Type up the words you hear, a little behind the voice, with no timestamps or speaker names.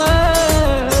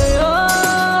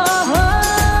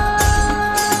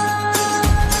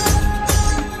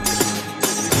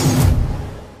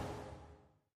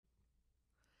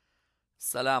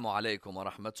Assalamu alaikum wa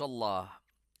rahmatullah.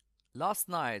 Last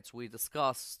night we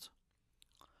discussed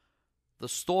the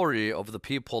story of the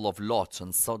people of Lot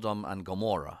and Sodom and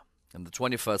Gomorrah. In the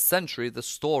 21st century, the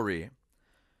story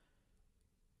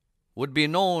would be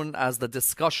known as the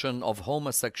discussion of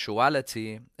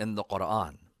homosexuality in the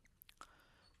Quran.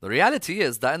 The reality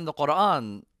is that in the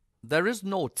Quran, there is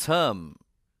no term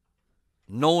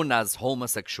known as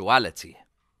homosexuality,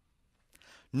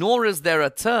 nor is there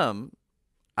a term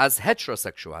as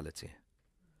heterosexuality.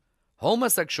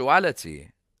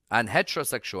 Homosexuality and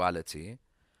heterosexuality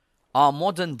are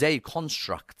modern day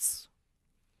constructs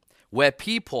where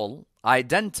people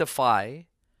identify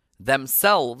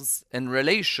themselves in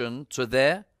relation to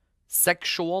their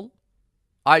sexual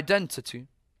identity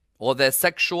or their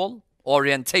sexual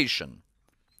orientation.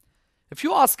 If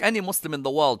you ask any Muslim in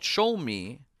the world, show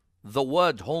me the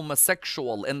word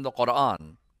homosexual in the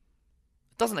Quran,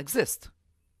 it doesn't exist.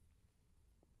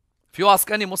 If you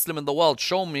ask any Muslim in the world,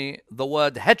 show me the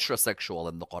word heterosexual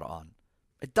in the Quran,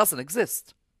 it doesn't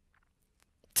exist.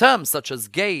 Terms such as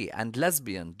gay and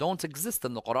lesbian don't exist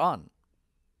in the Quran.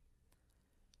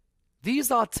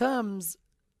 These are terms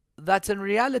that in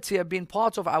reality have been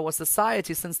part of our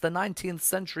society since the 19th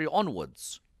century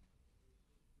onwards,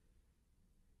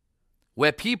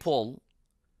 where people,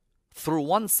 through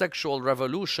one sexual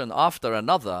revolution after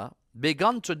another,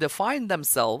 begun to define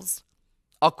themselves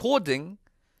according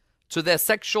to their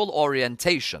sexual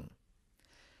orientation.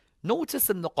 Notice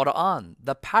in the Quran,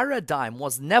 the paradigm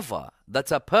was never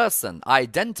that a person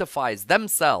identifies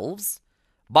themselves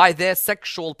by their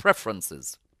sexual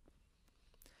preferences.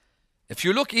 If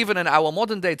you look even in our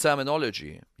modern day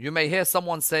terminology, you may hear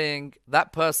someone saying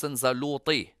that person's a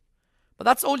Luti. But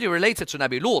that's only related to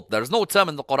Nabi Lut. There is no term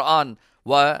in the Quran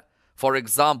where, for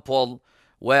example,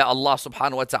 where Allah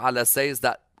subhanahu wa ta'ala says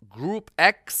that group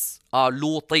X are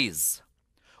Lutis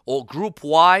or group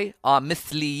Y are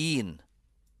Mithliyin.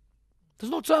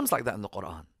 There's no terms like that in the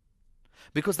Quran.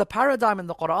 Because the paradigm in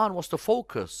the Quran was to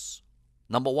focus,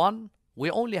 number one, we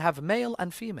only have male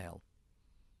and female.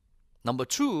 Number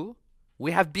two,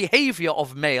 we have behavior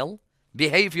of male,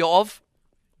 behavior of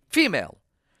female.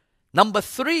 Number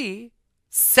three,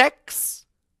 sex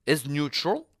is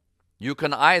neutral. You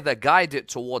can either guide it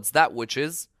towards that which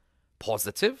is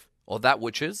positive or that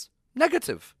which is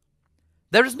negative.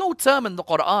 There is no term in the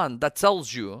Quran that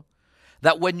tells you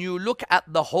that when you look at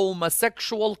the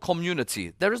homosexual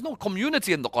community, there is no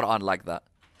community in the Quran like that.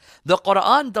 The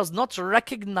Quran does not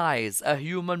recognize a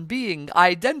human being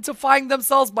identifying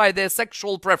themselves by their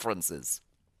sexual preferences.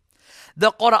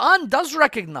 The Quran does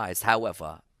recognize,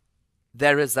 however,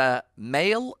 there is a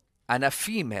male and a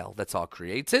female that are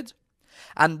created.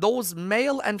 And those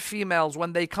male and females,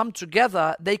 when they come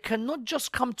together, they cannot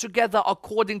just come together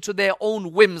according to their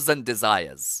own whims and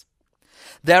desires.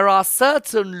 There are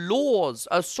certain laws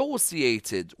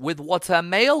associated with what a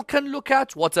male can look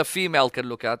at, what a female can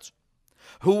look at,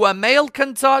 who a male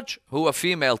can touch, who a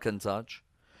female can touch.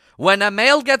 When a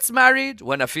male gets married,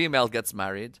 when a female gets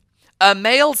married, a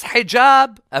male's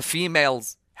hijab, a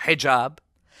female's hijab,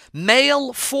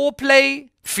 male foreplay,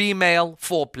 female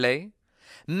foreplay,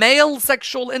 male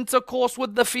sexual intercourse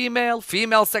with the female,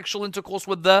 female sexual intercourse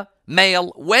with the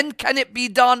male. When can it be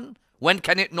done? When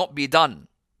can it not be done?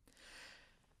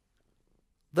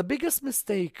 The biggest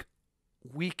mistake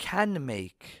we can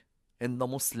make in the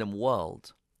Muslim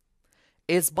world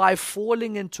is by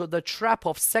falling into the trap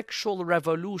of sexual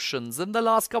revolutions in the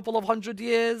last couple of 100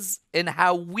 years in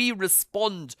how we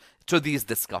respond to these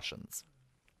discussions.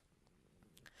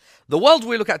 The world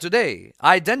we look at today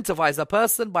identifies a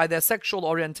person by their sexual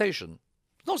orientation.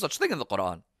 No such thing in the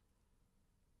Quran.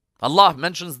 Allah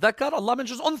mentions dhakar, Allah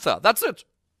mentions untha. That's it.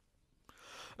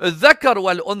 Dhakar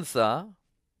wal untha,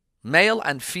 male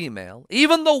and female,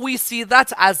 even though we see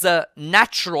that as a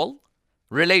natural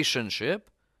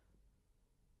relationship,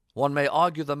 one may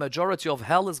argue the majority of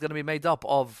hell is going to be made up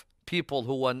of people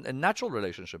who were in natural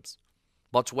relationships,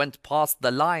 but went past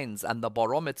the lines and the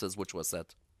barometers which were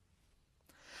set.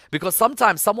 Because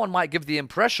sometimes someone might give the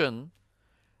impression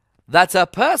that a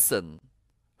person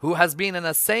who has been in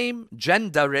a same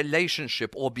gender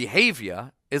relationship or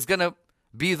behavior is going to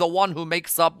be the one who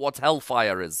makes up what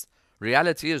hellfire is.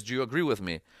 Reality is, do you agree with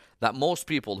me, that most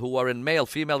people who are in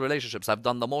male-female relationships have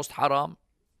done the most haram?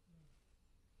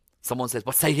 Someone says,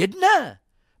 but Sayyidina,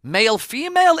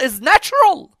 male-female is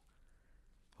natural.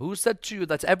 Who said to you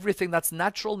that everything that's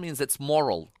natural means it's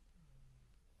moral?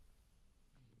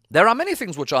 There are many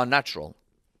things which are natural.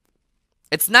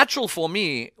 It's natural for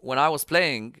me, when I was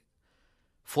playing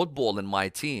football in my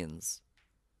teens,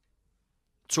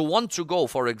 to want to go,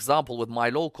 for example, with my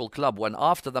local club, when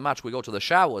after the match we go to the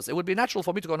showers, it would be natural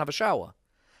for me to go and have a shower.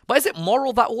 But is it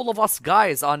moral that all of us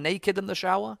guys are naked in the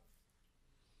shower?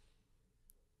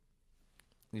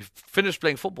 You've finished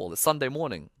playing football, it's Sunday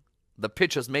morning. The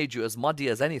pitch has made you as muddy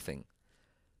as anything.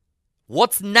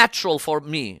 What's natural for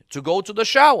me to go to the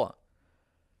shower?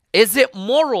 Is it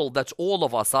moral that all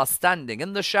of us are standing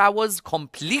in the showers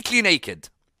completely naked?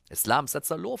 Islam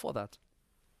sets a law for that.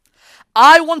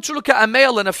 I want to look at a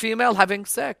male and a female having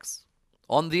sex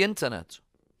on the internet.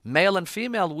 Male and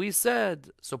female, we said,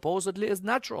 supposedly is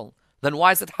natural. Then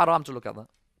why is it haram to look at that?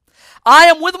 I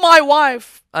am with my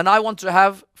wife and I want to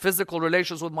have physical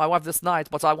relations with my wife this night,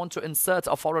 but I want to insert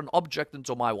a foreign object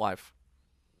into my wife.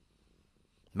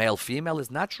 Male, female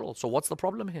is natural. So what's the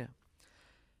problem here?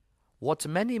 What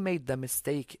many made the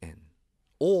mistake in,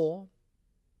 or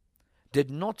did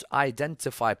not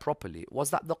identify properly,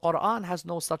 was that the Quran has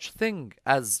no such thing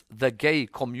as the gay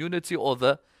community or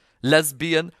the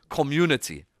lesbian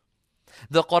community.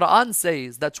 The Quran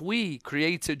says that we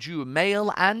created you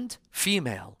male and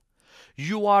female.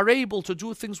 You are able to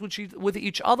do things with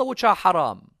each other which are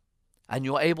haram, and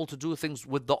you are able to do things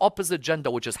with the opposite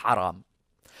gender which is haram.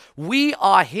 We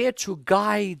are here to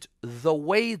guide the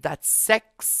way that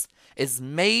sex is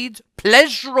made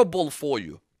pleasurable for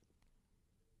you.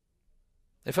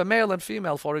 If a male and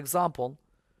female, for example,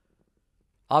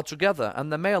 are together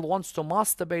and the male wants to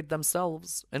masturbate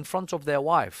themselves in front of their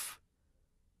wife,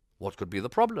 what could be the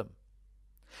problem?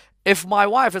 If my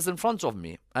wife is in front of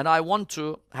me and I want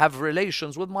to have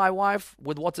relations with my wife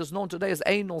with what is known today as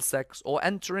anal sex or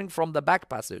entering from the back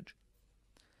passage,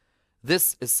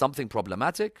 this is something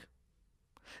problematic.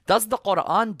 Does the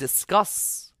Quran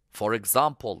discuss, for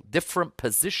example, different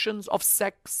positions of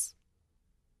sex?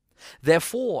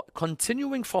 Therefore,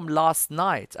 continuing from last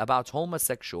night about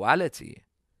homosexuality,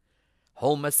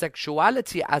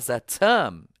 homosexuality as a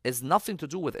term is nothing to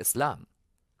do with Islam.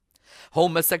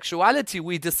 Homosexuality,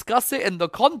 we discuss it in the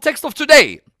context of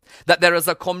today, that there is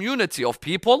a community of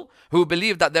people who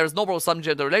believe that there is no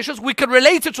same-gender relations. We can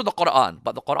relate it to the Quran,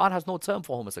 but the Quran has no term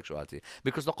for homosexuality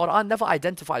because the Quran never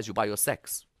identifies you by your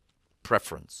sex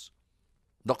preference.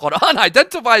 The Quran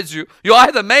identifies you, you're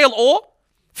either male or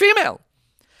female.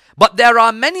 But there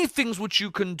are many things which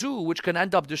you can do which can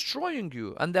end up destroying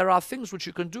you, and there are things which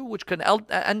you can do which can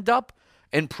end up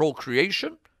in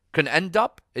procreation, can end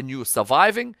up in you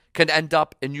surviving, can end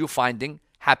up in you finding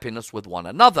happiness with one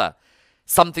another.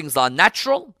 Some things are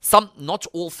natural, not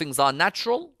all things are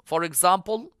natural, for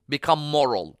example, become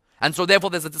moral. And so therefore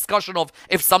there's a discussion of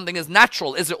if something is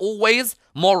natural, is it always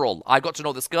moral? I got to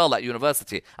know this girl at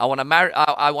university. I want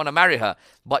to marry her.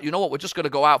 But you know what? We're just going to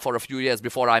go out for a few years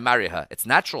before I marry her. It's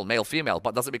natural, male, female,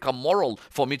 but does it become moral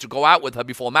for me to go out with her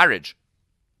before marriage?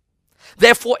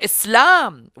 Therefore,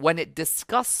 Islam, when it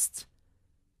discussed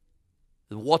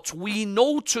what we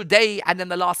know today and in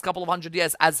the last couple of 100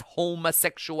 years as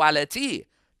homosexuality,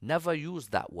 never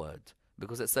used that word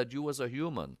because it said you as a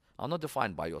human are not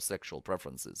defined by your sexual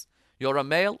preferences. You're a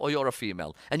male or you're a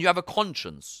female, and you have a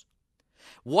conscience.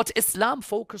 What Islam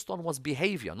focused on was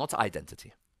behavior, not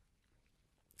identity.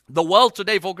 The world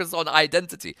today focuses on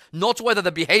identity, not whether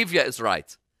the behavior is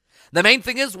right. The main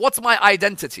thing is, what's my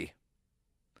identity?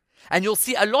 And you'll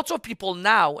see a lot of people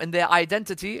now in their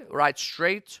identity write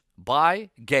straight, bi,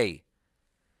 gay.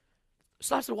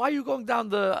 So I said, why are you going down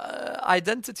the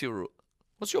identity route?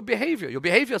 What's your behavior? Your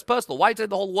behavior is personal. Why tell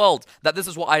the whole world that this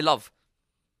is what I love?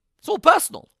 It's all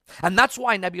personal. And that's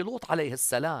why Nabi Lut alayhi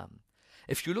salam,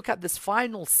 if you look at this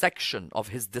final section of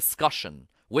his discussion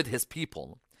with his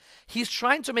people, he's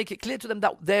trying to make it clear to them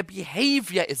that their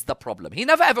behavior is the problem. He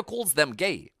never ever calls them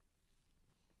gay.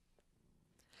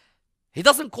 He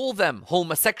doesn't call them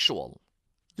homosexual.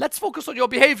 Let's focus on your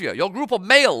behavior. Your group of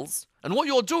males and what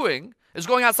you're doing is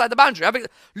going outside the boundary.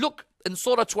 Look in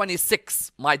Surah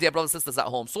 26, my dear brothers and sisters at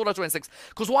home, Surah 26.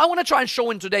 Because what I want to try and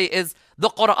show in today is the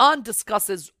Quran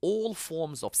discusses all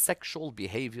forms of sexual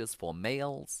behaviors for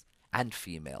males and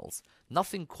females.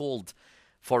 Nothing called,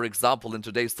 for example, in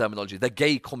today's terminology, the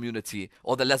gay community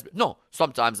or the lesbian. No,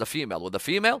 sometimes a female with a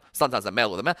female, sometimes a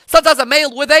male with a male, sometimes a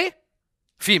male with a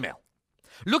female.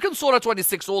 Look in Surah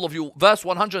 26, all of you, verse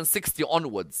 160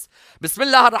 onwards.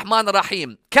 Bismillah ar-Rahman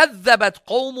ar-Rahim. كَذَّبَتْ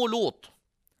قَوْمُ لُوطٍ.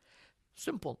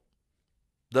 Simple.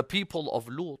 The people of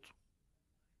Lut,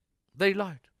 they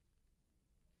lied.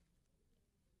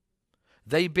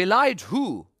 They belied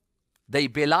who? They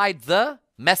belied the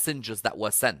messengers that were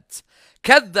sent.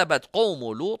 كَذَّبَتْ قَوْمُ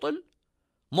لُوطٍ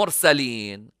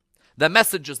مُرْسَلِينَ. The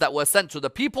messengers that were sent to the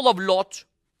people of Lot,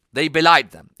 they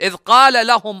belied them. إِذْ قَالَ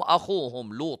لَهُمْ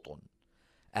أَخُوهُمْ لُوطٌ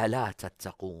أَلَا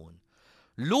تَتَّقُونَ.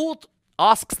 Lut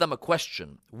asks them a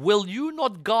question. Will you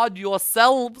not guard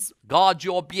yourselves, guard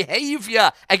your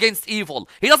behavior against evil?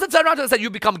 He doesn't turn around and say,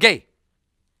 you become gay.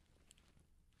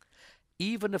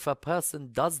 Even if a person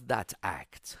does that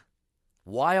act,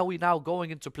 why are we now going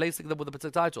into placing them with a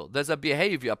particular title? There's a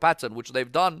behavior pattern which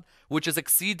they've done, which has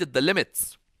exceeded the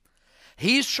limits.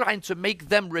 He's trying to make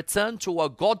them return to a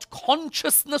God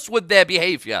consciousness with their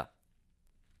behavior.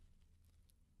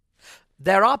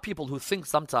 There are people who think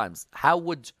sometimes, how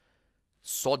would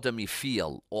sodomy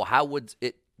feel? Or how would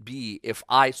it be if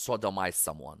I sodomize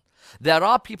someone? There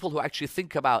are people who actually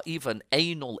think about even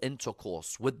anal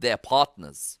intercourse with their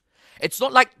partners. It's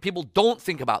not like people don't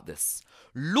think about this.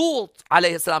 Lut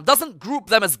alayhi salam doesn't group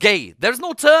them as gay. There's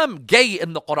no term gay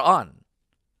in the Quran.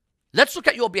 Let's look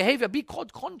at your behavior. Be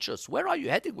God conscious. Where are you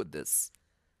heading with this?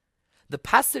 The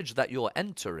passage that you're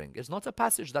entering is not a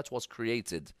passage that was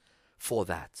created for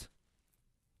that.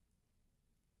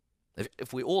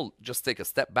 If we all just take a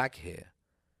step back here,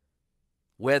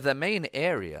 where the main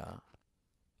area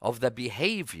of the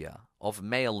behavior of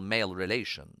male-male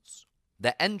relations,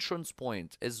 the entrance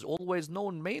point is always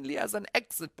known mainly as an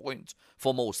exit point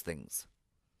for most things.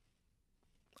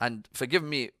 And forgive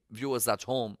me, viewers at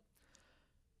home,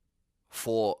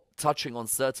 for touching on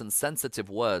certain sensitive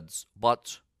words,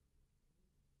 but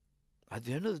at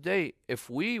the end of the day, if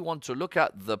we want to look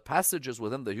at the passages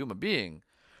within the human being,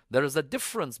 there is a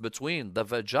difference between the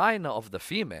vagina of the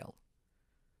female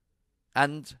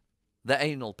and the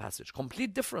anal passage.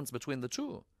 Complete difference between the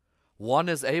two. One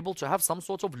is able to have some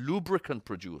sort of lubricant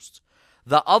produced.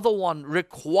 The other one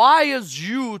requires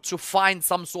you to find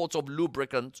some sort of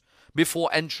lubricant before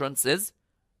entrance is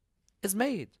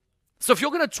made. So if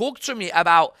you're going to talk to me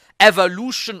about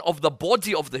evolution of the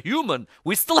body of the human,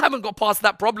 we still haven't got past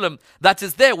that problem that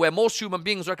is there where most human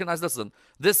beings recognize, listen,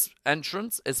 this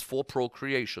entrance is for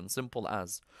procreation, simple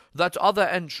as. That other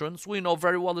entrance we know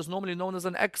very well is normally known as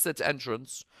an exit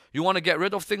entrance. You want to get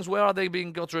rid of things, where are they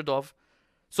being got rid of?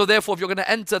 So therefore, if you're going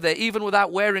to enter there, even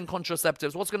without wearing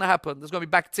contraceptives, what's going to happen? There's going to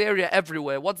be bacteria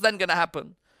everywhere. What's then going to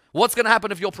happen? What's going to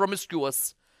happen if you're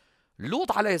promiscuous? Lut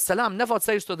alayhi salam never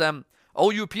says to them, oh,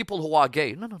 you people who are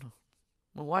gay. No.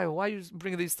 Why are you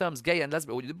bringing these terms, gay and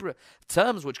lesbian?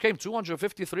 Terms which came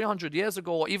 250, 300 years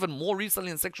ago, or even more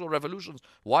recently in sexual revolutions.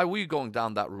 Why are we going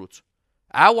down that route?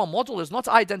 Our model is not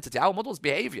identity. Our model is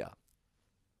behavior.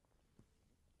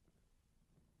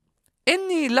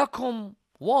 Inni lakum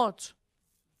what?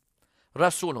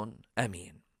 Rasulun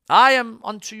Ameen. I am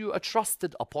unto you a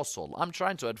trusted apostle. I'm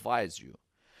trying to advise you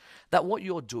that what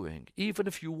you're doing, even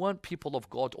if you weren't people of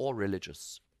God or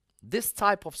religious, this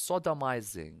type of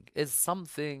sodomizing is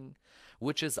something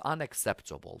which is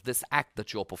unacceptable, this act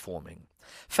that you're performing.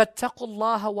 فَاتَّقُوا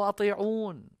اللَّهَ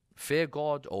وَأَطِيعُونَ. Fear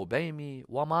God, obey me.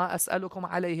 وَمَا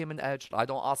أَسْأَلُكُمْ عَلَيْهِ مِنْ أَجْرٍ. I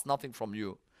don't ask nothing from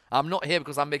you. I'm not here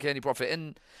because I'm making any profit.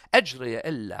 إِنْ أَجْرِيَ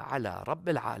إِلَّا عَلَى رَبِّ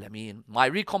الْعَالَمِينَ. My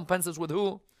recompense is with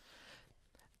who?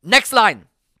 Next line.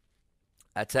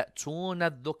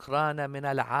 أَتَأْتُونَ الذُّكْرَانَ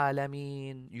مِنَ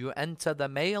الْعَالَمِينَ. You enter the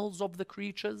males of the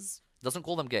creatures. Doesn't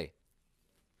call them gay.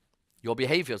 Your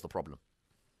behavior is the problem.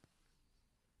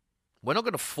 We're not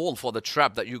going to fall for the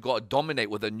trap that you got to dominate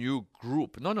with a new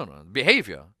group. No.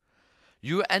 Behavior.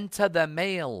 You enter the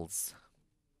males.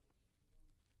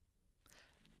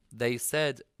 They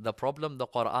said the problem the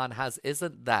Quran has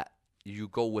isn't that you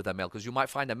go with a male, because you might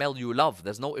find a male you love.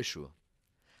 There's no issue.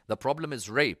 The problem is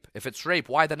rape. If it's rape,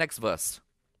 why the next verse?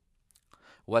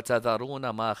 وَتَذَرُونَ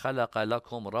مَا خَلَقَ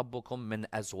لَكُمْ رَبُّكُمْ مِنْ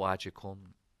أَزْوَاجِكُمْ.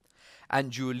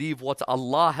 And you leave what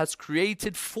Allah has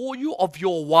created for you of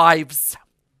your wives.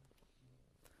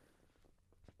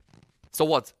 So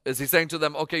what? Is he saying to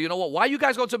them, okay, you know what? Why you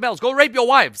guys go to males? Go rape your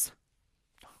wives.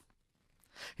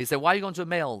 He said, why are you going to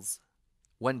males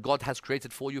when God has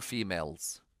created for you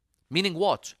females? Meaning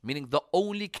what? Meaning the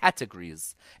only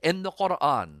categories in the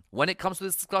Quran when it comes to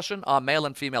this discussion are male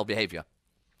and female behavior.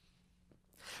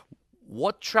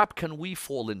 What trap can we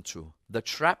fall into? The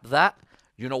trap that,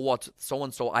 you know what,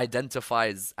 so-and-so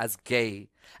identifies as gay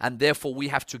and therefore we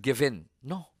have to give in.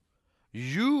 No.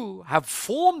 You have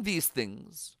formed these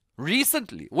things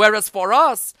recently. Whereas for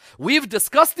us, we've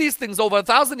discussed these things over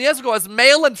 1,000 years ago as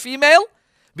male and female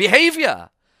behavior.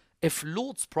 If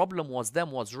Lut's problem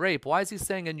was rape, why is he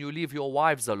saying, and you leave your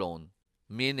wives alone?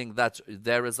 Meaning that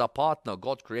there is a partner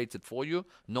God created for you,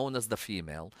 known as the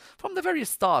female. From the very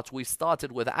start, we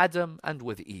started with Adam and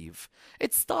with Eve.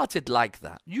 It started like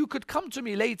that. You could come to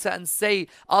me later and say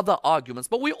other arguments,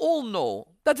 but we all know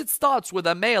that it starts with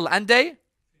a male and a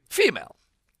female.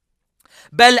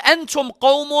 بَلْ أَنْتُمْ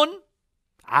قَوْمٌ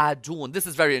عَادُونَ. This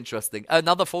is very interesting.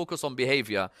 Another focus on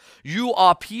behavior. You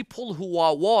are people who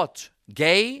are what?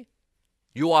 Gay?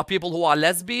 You are people who are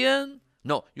lesbian?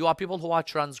 No, you are people who are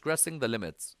transgressing the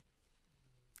limits.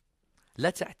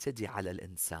 لا تعتدي على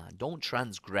الإنسان. Don't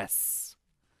transgress.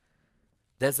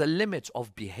 There's a limit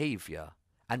of behavior.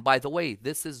 And by the way,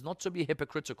 this is not to be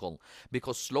hypocritical,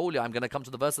 because slowly I'm going to come to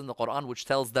the verse in the Quran which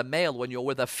tells the male, when you're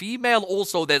with a female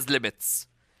also there's limits.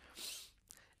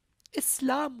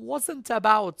 Islam wasn't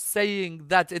about saying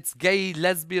that it's gay,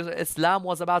 lesbian. Islam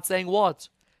was about saying what?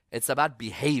 It's about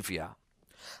behavior.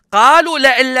 قالوا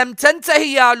لئن لم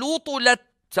تنتهي يا لوط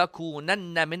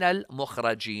لتكونن من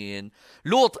المخرجين.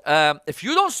 Lut, if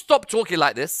you don't stop talking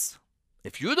like this,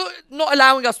 if you're not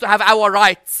allowing us to have our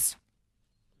rights,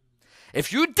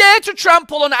 if you dare to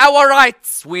trample on our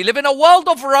rights, we live in a world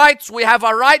of rights. We have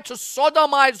a right to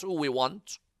sodomize who we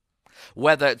want,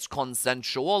 whether it's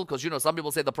consensual, because, some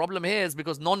people say the problem here is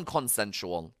because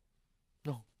non-consensual.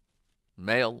 No.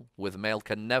 Male with male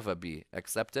can never be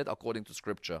accepted according to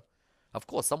scripture. Of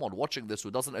course, someone watching this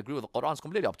who doesn't agree with the Quran is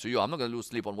completely up to you. I'm not going to lose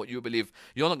sleep on what you believe.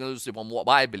 You're not going to lose sleep on what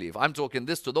I believe. I'm talking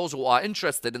this to those who are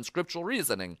interested in scriptural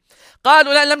reasoning.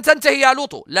 قالوا لم تنتهي يا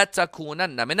لوط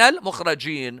لتكونن من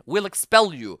المخرجين. We'll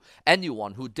expel you.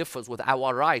 Anyone who differs with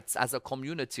our rights as a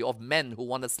community of men who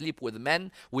want to sleep with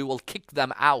men, we will kick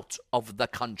them out of the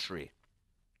country.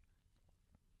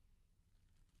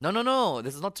 No.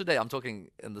 This is not today. I'm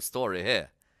talking in the story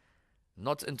here.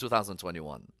 Not in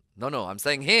 2021. No, I'm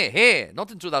saying here,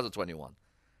 not in 2021.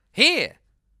 Here.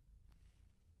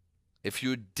 If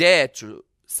you dare to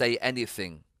say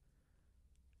anything,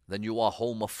 then you are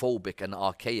homophobic and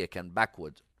archaic and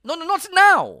backward. No, not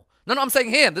now. No, I'm saying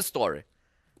here in this story.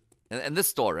 In this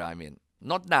story, I mean.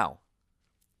 Not now.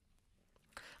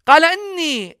 قال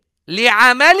إني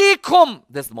لعملكم.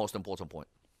 That's the most important point.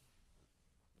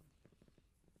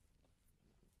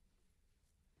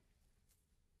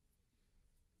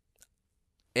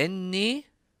 إني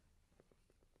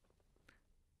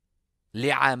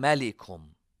لعملكم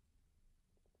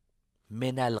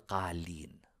من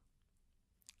القالين.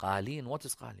 قالين, what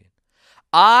is قالين?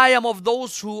 I am of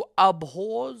those who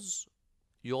abhors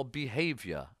your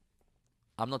behavior.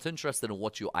 I'm not interested in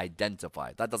what you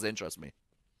identify. That doesn't interest me.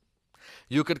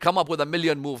 You could come up with a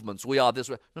million movements. We are this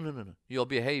way. No. Your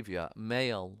behavior,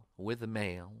 male with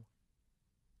male.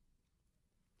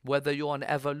 Whether you're an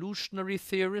evolutionary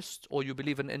theorist or you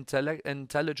believe in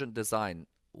intelligent design,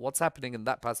 what's happening in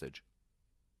that passage?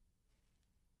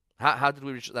 How did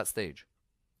we reach that stage?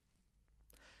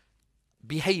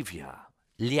 Behavior.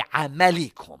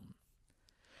 لعملكم.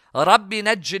 ربي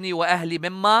نجني وأهلي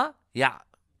مما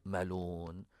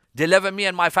يعملون. Deliver me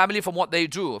and my family from what they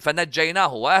do.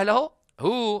 فنجيناه وأهله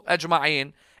who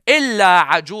أجمعين إلا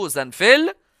عجوزا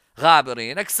في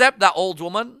الغابرين. Except that old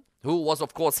woman who was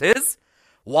of course his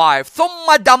wife.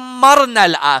 ثم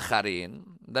دمرنا الآخرين.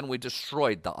 Then we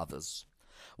destroyed the others.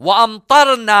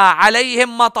 وأمطرنا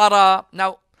عليهم مطرا.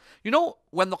 Now,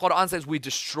 when the Quran says we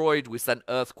destroyed, we sent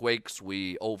earthquakes,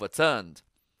 we overturned.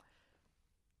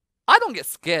 I don't get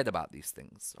scared about these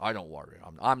things. I don't worry.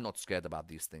 I'm not scared about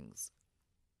these things.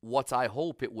 What I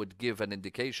hope it would give an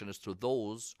indication is to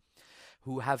those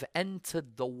who have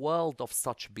entered the world of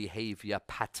such behavior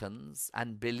patterns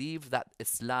and believe that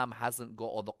Islam hasn't got,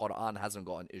 or the Quran hasn't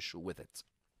got an issue with it.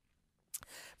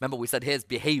 Remember, we said here's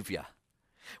behavior.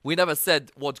 We never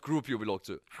said what group you belong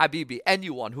to. Habibi,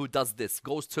 anyone who does this,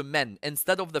 goes to men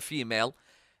instead of the female,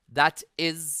 that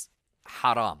is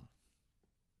haram.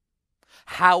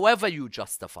 However you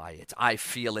justify it, I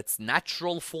feel it's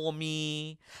natural for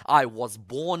me, I was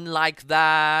born like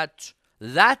that.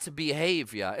 That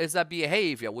behavior is a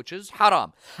behavior which is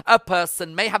haram. A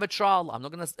person may have a child, I'm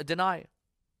not going to deny,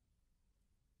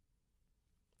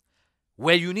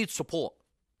 where you need support.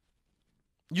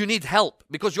 You need help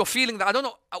because you're feeling that, I don't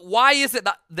know, why is it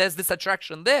that there's this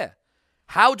attraction there?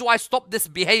 How do I stop this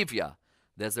behavior?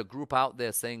 There's a group out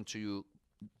there saying to you,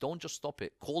 don't just stop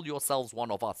it. Call yourselves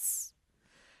one of us.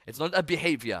 It's not a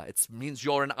behavior. It means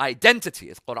you're an identity.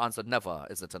 The Quran said never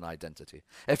is it an identity.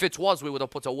 If it was, we would have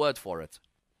put a word for it.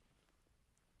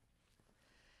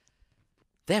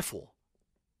 Therefore,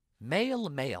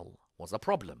 male was a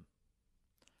problem.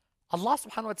 Allah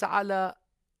subhanahu wa ta'ala,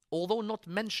 although not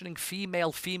mentioning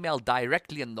female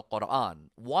directly in the Quran,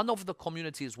 one of the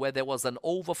communities where there was an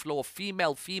overflow of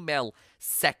female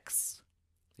sex.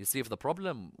 You see, if the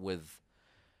problem with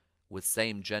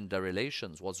same-gender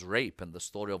relations was rape in the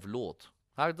story of Lut,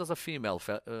 how does a female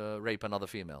rape another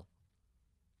female?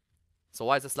 So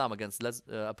why is Islam against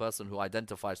a person who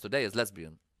identifies today as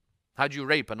lesbian? How do you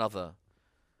rape another?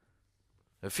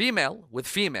 A female with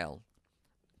female.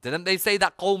 Didn't they say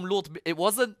that Qawm Lut, it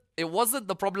wasn't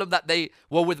the problem that they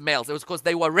were with males. It was because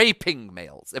they were raping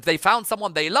males. If they found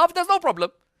someone they loved, there's no problem.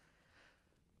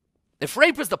 If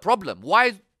rape is the problem,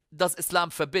 why does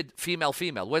Islam forbid female?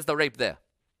 Where's the rape there?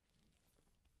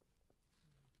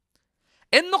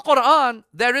 In the Quran,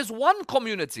 there is one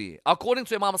community, according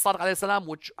to Imam Sadiq alayhi salam,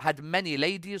 which had many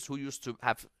ladies who used to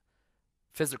have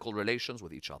physical relations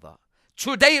with each other.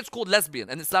 Today it's called lesbian.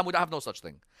 In Islam, we don't have no such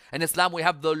thing. In Islam, we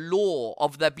have the law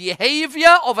of the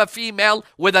behavior of a female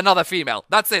with another female.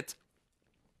 That's it.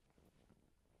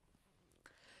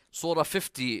 Surah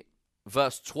 50,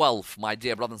 verse 12, my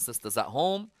dear brothers and sisters at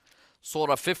home.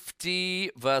 Surah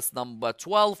 50, verse number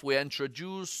 12, we're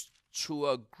introduced to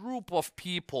a group of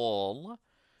people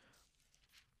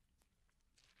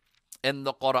in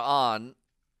the Quran,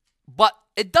 but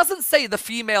it doesn't say the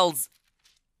females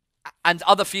and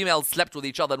other females slept with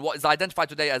each other and what is identified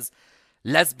today as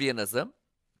lesbianism.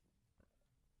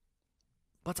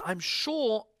 But I'm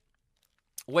sure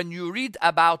when you read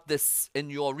about this in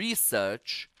your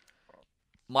research,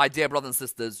 my dear brothers and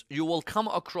sisters, you will come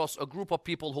across a group of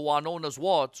people who are known as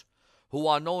what? Who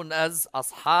are known as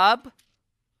Ashab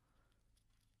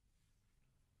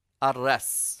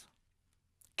الرس.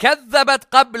 كذبت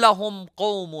قبلهم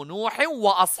قوم نوح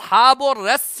وأصحاب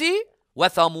الرس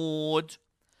وثمود.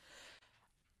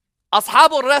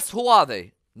 أصحاب الرس, who are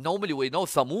they? Normally we know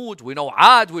Thamud, we know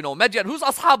Ad, we know Midian. Who's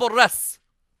أصحاب الرس?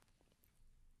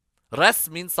 Res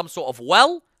means some sort of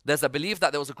well. There's a belief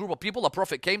that there was a group of people, a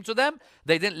prophet came to them.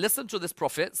 They didn't listen to this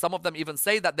prophet. Some of them even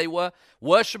say that they were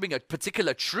worshipping a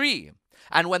particular tree.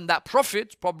 And when that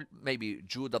prophet, probably maybe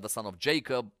Judah, the son of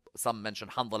Jacob, some mention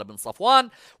Hanzala bin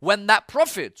Safwan, when that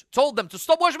prophet told them to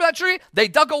stop worshipping that tree, they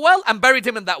dug a well and buried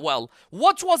him in that well.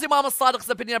 What was Imam al-Sadiq's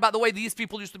opinion about the way these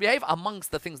people used to behave?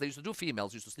 Amongst the things they used to do,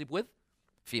 females used to sleep with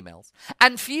females.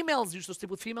 And females used to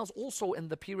sleep with females also in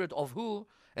the period of who?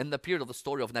 In the period of the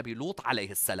story of Nabi Lut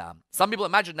alayhi salam. Some people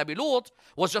imagine Nabi Lut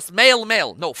was just male.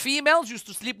 No, females used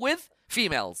to sleep with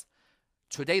females.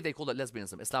 Today they call it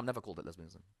lesbianism. Islam never called it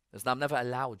lesbianism. Islam never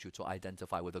allowed you to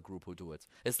identify with a group who do it.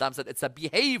 Islam said it's a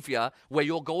behavior where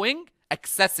you're going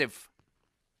excessive.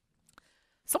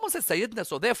 Someone says Sayyidina,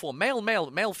 so therefore male,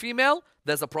 female,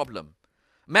 there's a problem.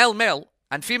 Male,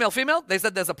 and female, they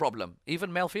said there's a problem.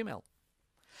 Even male, female.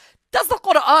 Does the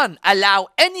Quran allow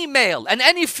any male and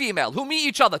any female who meet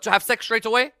each other to have sex straight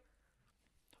away?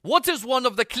 What is one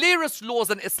of the clearest laws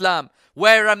in Islam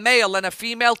where a male and a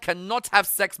female cannot have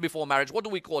sex before marriage? What do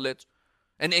we call it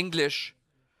in English?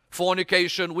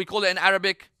 Fornication. We call it in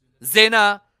Arabic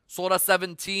zina. Surah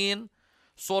 17.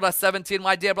 Surah 17,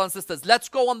 my dear brothers and sisters. Let's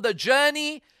go on the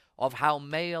journey of how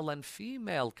male and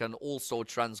female can also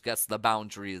transgress the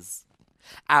boundaries.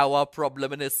 Our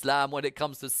problem in Islam when it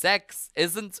comes to sex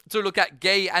isn't to look at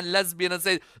gay and lesbian and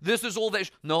say, this is all the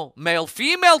issue. No, male,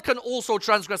 female can also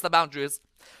transgress the boundaries.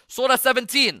 Surah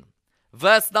 17,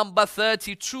 verse number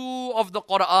 32 of the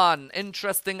Quran.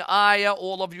 Interesting ayah.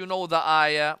 All of you know the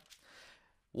ayah.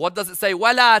 What does it say?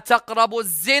 وَلَا تَقْرَبُوا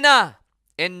الزِّنَا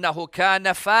إِنَّهُ كَانَ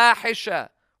فَاحِشًا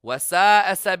وَسَاءَ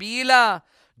سَبِيلًا.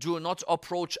 Do not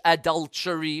approach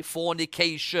adultery,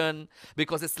 fornication,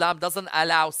 because Islam doesn't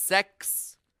allow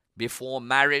sex before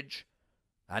marriage.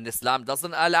 And Islam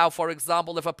doesn't allow, for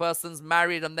example, if a person's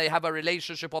married and they have a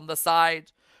relationship on the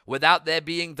side without there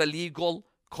being the legal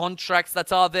contracts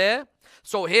that are there.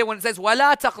 So here when it says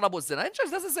وَلَا تَقْرَبُوا الزِّنَا, it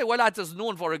doesn't say وَلَا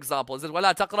تَزْنُونَ, for example. It says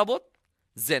وَلَا تَقْرَبُوا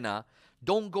zina.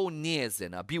 Don't go near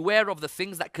zina. Beware of the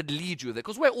things that could lead you there.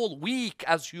 Because we're all weak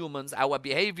as humans. Our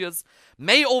behaviors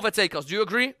may overtake us. Do you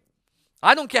agree?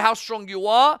 I don't care how strong you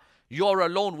are. You're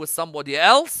alone with somebody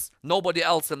else. Nobody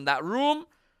else in that room.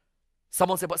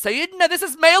 Someone said, but Sayyidina, this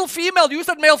is male, female. You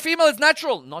said male, female is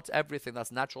natural. Not everything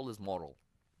that's natural is moral.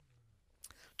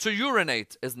 To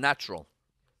urinate is natural.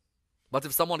 But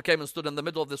if someone came and stood in the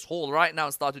middle of this hall right now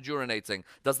and started urinating,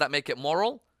 does that make it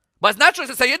moral? But it's natural.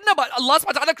 It's Sayyidina, but Allah subhanahu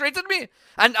wa ta'ala created me.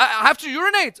 And I have to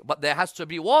urinate. But there has to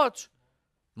be what?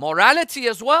 Morality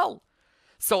as well.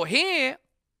 So here,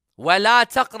 وَلَا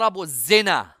تَقْرَبُوا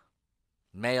الزِّنَا.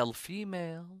 Male,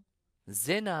 female,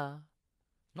 zina.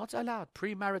 Not allowed.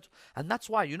 Premarital. And that's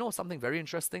why, you know something very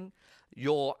interesting?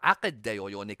 Your aqd day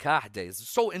or your nikah day is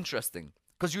so interesting.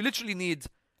 Because you literally need,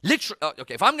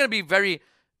 okay, if I'm going to be very,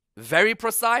 very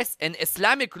precise, in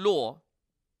Islamic law,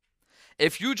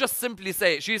 if you just simply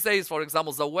say, she says, for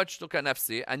example, زَوَّجْتُكَ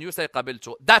نَفْسِي, and you say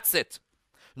قَبِلْتُ, that's it.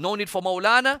 No need for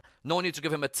Maulana, no need to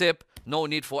give him a tip, no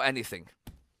need for anything.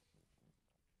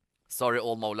 Sorry,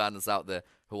 all Maulanas out there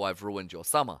who I've ruined your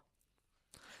summer.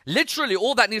 Literally,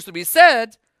 all that needs to be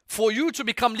said for you to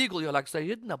become legal. You're like,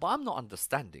 Sayyidina, but I'm not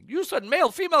understanding. You said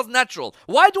male, female is natural.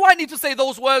 Why do I need to say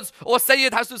those words? Or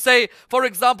Sayyid has to say, for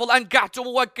example, أنكحت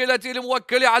موكلتي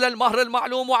لموكلي على المهر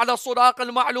المعلوم وعلى الصداق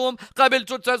المعلوم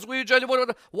قبلت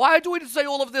التزويج. Why do we need to say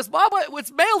all of this? Baba,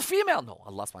 it's male, female. No,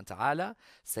 Allah subhanahu wa ta'ala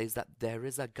says that there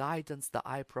is a guidance that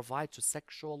I provide to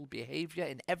sexual behavior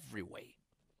in every way.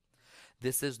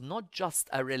 This is not just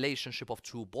a relationship of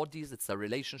two bodies, it's a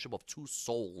relationship of two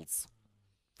souls.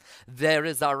 There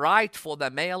is a right for the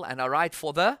male and a right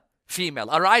for the female.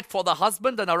 A right for the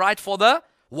husband and a right for the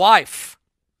wife.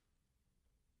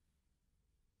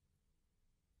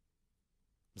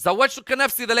 زوجتك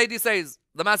نفسي, the lady says.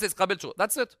 The man says قبلته.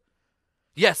 That's it.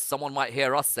 Yes, someone might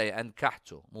hear us say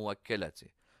أنكحت موكلتي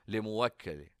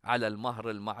لموكلي على المهر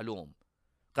المعلوم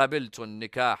قبلت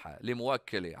النكاح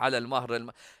لموكلي على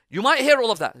المهر You might hear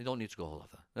all of that. You don't need to go all of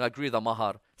that. I agree the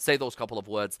mahar. Say those couple of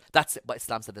words. That's it. But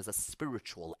Islam said there's a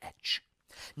spiritual edge.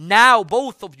 Now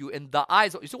both of you in the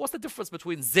eyes of, you see what's the difference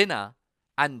between zina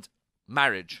and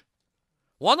marriage?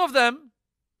 One of them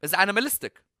is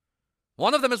animalistic.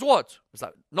 One of them is what? It's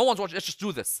like, no one's watching, let's just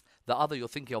do this. The other, you're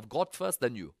thinking of God first,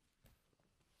 then you.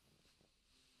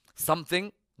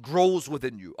 Something grows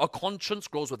within you. A conscience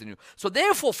grows within you. So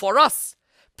therefore for us,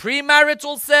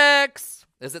 premarital sex,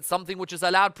 is it something which is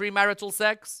allowed, premarital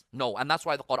sex? No, and that's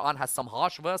why the Quran has some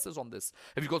harsh verses on this.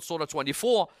 If you go to Surah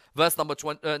 24, verse number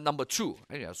 2,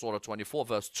 yeah, Surah 24,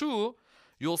 verse 2,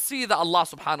 you'll see that Allah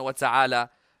subhanahu wa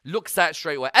ta'ala looks at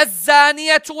straight away.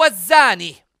 الزانية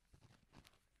والزاني.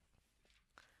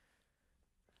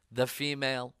 The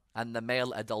female and the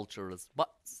male adulterers. But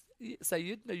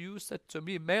Sayyidina, you said to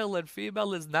me, male and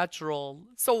female is natural.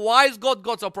 So why has God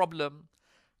got a problem?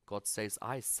 God says,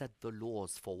 I set the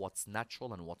laws for what's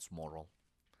natural and what's moral.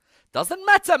 Doesn't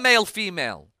matter male,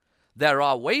 female. There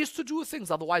are ways to do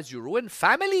things, otherwise you ruin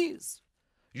families.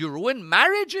 You ruin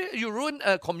marriages, you ruin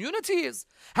communities.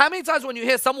 How many times when you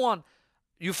hear someone,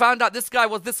 you found out this guy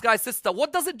was this guy's sister,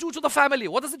 what does it do to the family?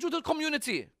 What does it do to the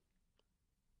community?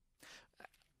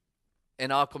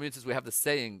 In our communities we have the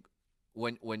saying,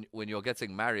 when you're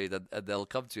getting married, they'll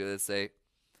come to you and say,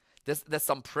 there's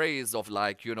some praise of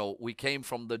like, you know, we came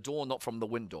from the door, not from the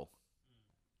window.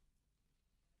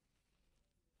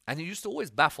 And he used to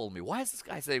always baffle me. Why is this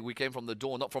guy saying we came from the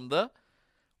door, not from the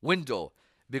window?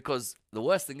 Because the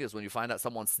worst thing is when you find out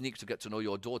someone sneaked to get to know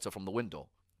your daughter from the window.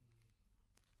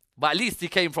 But at least he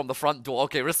came from the front door.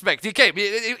 Okay, respect. He came.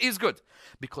 He's good.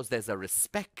 Because there's a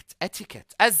respect,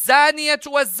 etiquette. الزانية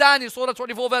والزاني, Surah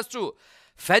 24, verse 2.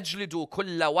 فَاجْلِدُوا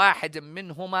كُلَّ وَاحِدٍ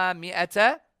مِّنْهُمَا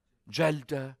مِئَةَ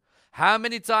جَلْدَةٍ. How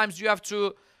many times you have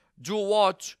to do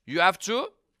what? You have to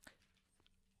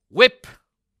whip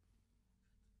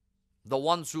the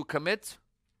ones who commit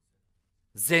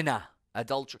zina,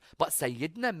 adultery. But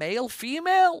Sayyidina, male,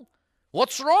 female.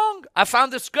 What's wrong? I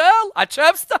found this girl, I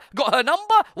chirped her, got her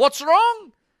number. What's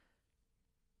wrong?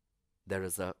 There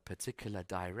is a particular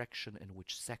direction in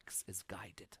which sex is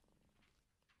guided.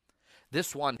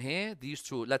 This one here, these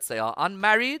two, let's say, are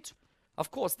unmarried. Of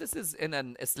course, this is in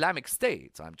an Islamic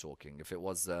state, I'm talking. If it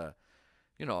was,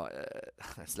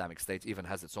 Islamic state even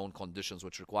has its own conditions,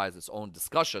 which requires its own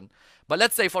discussion. But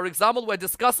let's say, for example, we're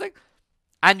discussing,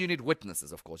 and you need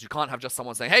witnesses, of course. You can't have just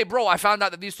someone saying, hey, bro, I found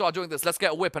out that these two are doing this. Let's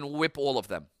get a whip and whip all of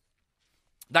them.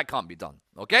 That can't be done,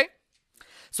 okay?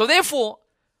 So therefore,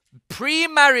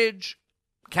 pre-marriage,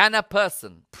 can a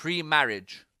person,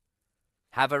 pre-marriage,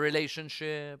 have a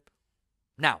relationship?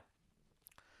 Now,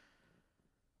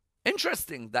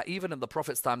 interesting that even in the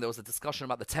Prophet's time, there was a discussion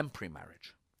about the temporary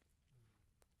marriage.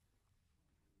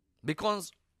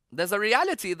 Because there's a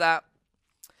reality that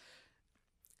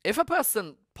if a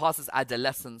person passes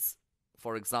adolescence,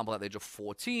 for example, at the age of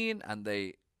 14, and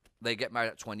they get married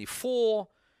at 24,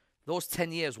 those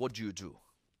 10 years, what do?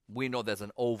 We know there's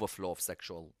an overflow of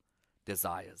sexual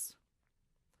desires.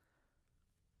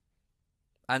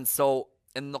 And so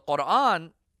in the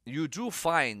Quran, you do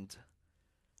find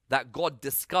that God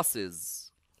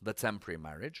discusses the temporary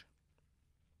marriage.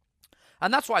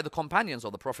 And that's why the companions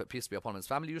of the Prophet, peace be upon his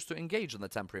family, used to engage in the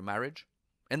temporary marriage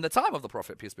in the time of the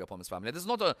Prophet, peace be upon his family. This is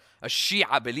not a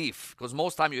Shia belief, because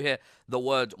most time you hear the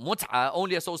word mut'a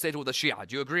only associated with the Shia.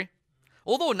 Do you agree?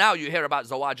 Although now you hear about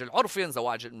Zawaj al-Urfi and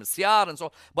Zawaj al-Misyar and so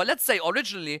on. But let's say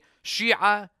originally,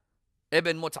 Shia,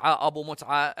 Ibn Mut'a, Abu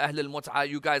Mut'a, Ahl al-Mut'a,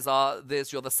 you guys are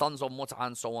this, you're the sons of Mut'a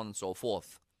and so on and so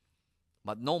forth.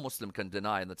 But no Muslim can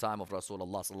deny in the time of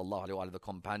Rasulullah sallallahu alaihi wasallam, the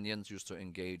companions used to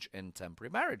engage in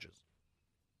temporary marriages.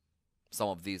 Some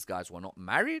of these guys were not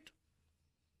married,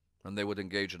 and they would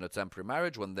engage in a temporary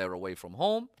marriage when they're away from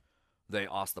home. They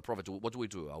asked the Prophet, what do we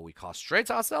do? Are we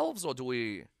castrate ourselves, or do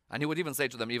we... And he would even say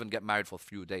to them, even get married for a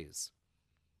few days.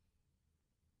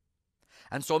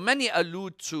 And so many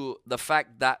allude to the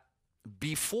fact that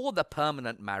before the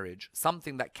permanent marriage,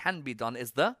 something that can be done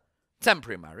is the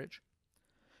temporary marriage.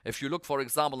 If you look, for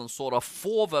example, in Surah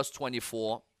 4 verse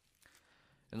 24,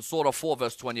 in Surah 4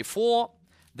 verse 24,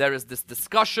 there is this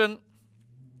discussion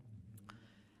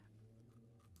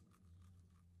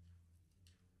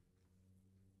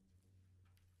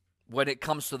when it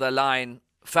comes to the line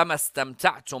فَمَا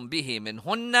اسْتَمْتَعْتُمْ بِهِ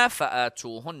مِنْهُنَّ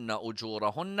فَآتُوهُنَّ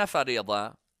أُجُورَهُنَّ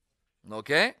فَرِيضًا.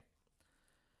 Okay?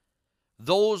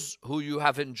 Those who you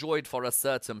have enjoyed for a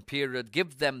certain period,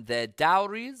 give them their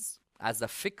dowries as a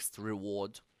fixed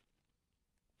reward.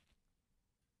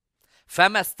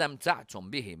 فَمَا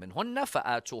اسْتَمْتَعْتُمْ بِهِ مِنْهُنَّ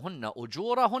فَآتُوهُنَّ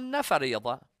أُجُورَهُنَّ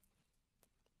فَرِيضًا.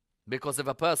 Because if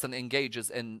a person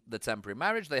engages in the temporary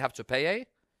marriage, they have to pay a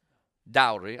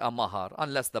dowry, a mahar,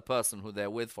 unless the person who they're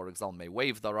with, for example, may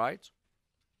waive the right.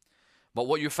 But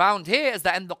what you found here is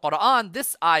that in the Quran,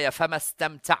 this ayah,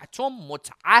 فَمَا اسْتَمْتَعْتُمْ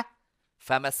مُتْعَةً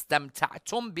فَمَا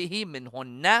اسْتَمْتَعْتُمْ بِهِ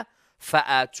مِنْهُنَّ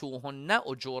فَآتُوهُنَّ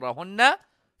أُجُورَهُنَّ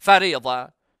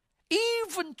فَرِيضًا.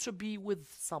 Even to be with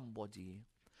somebody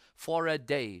for a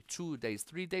day, 2 days,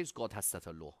 3 days, God has set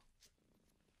a law.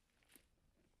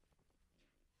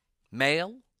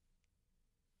 Male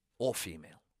or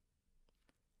female.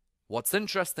 What's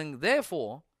interesting,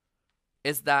 therefore,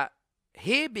 is that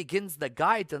here begins the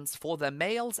guidance for the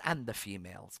males and the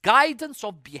females. Guidance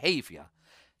of behavior.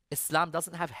 Islam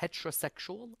doesn't have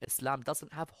heterosexual. Islam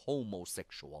doesn't have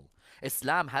homosexual.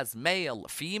 Islam has male,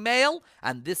 female,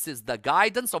 and this is the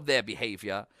guidance of their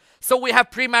behavior. So we have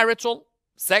premarital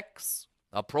sex,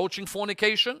 approaching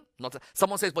fornication.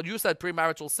 Someone says, but you said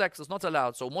premarital sex is not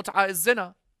allowed, so mut'ah is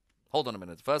zina. Hold on a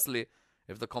minute. Firstly,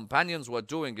 if the companions were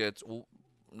doing it,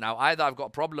 now either I've got a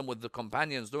problem with the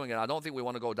companions doing it, I don't think we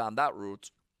want to go down that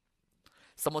route.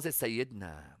 Someone says,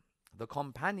 Sayyidina, the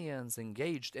companions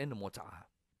engaged in mut'ah.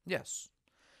 Yes,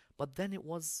 but then it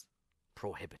was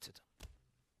prohibited.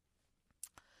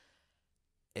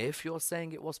 If you're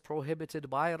saying it was prohibited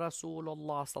by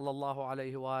Rasulullah sallallahu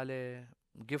alayhi wa alayhi,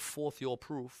 give forth your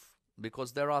proof,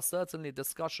 because there are certainly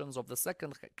discussions of the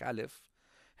second caliph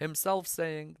himself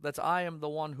saying that I am the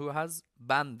one who has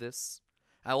banned this,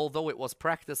 although it was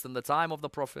practiced in the time of the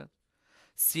Prophet,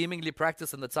 seemingly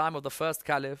practiced in the time of the first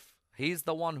caliph. He's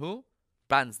the one who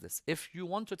bans this. If you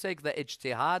want to take the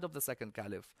ijtihad of the second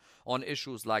caliph on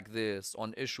issues like this,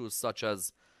 on issues such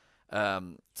as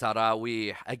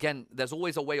Taraweeh, again, there's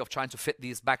always a way of trying to fit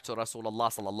these back to Rasulullah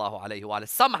sallallahu alayhi wa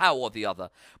somehow or the other.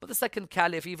 But the second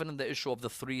caliph, even in the issue of the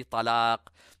 3 talaq,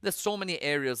 there's so many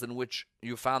areas in which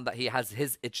you found that he has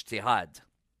his ijtihad.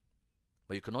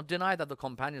 But you cannot deny that the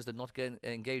companions did not get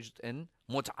engaged in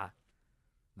mut'ah.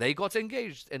 They got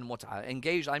engaged in mut'ah.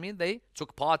 Engaged, I mean, they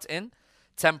took part in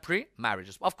temporary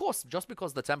marriages. Of course, just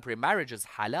because the temporary marriage is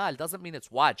halal doesn't mean it's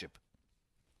wajib.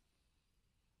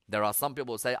 There are some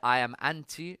people who say, I am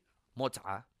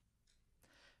anti-mut'ah.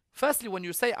 Firstly, when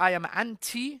you say, I am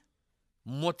anti-mut'ah,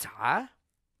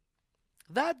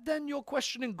 that then you're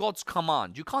questioning God's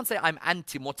command. You can't say, I'm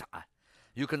anti-mut'ah.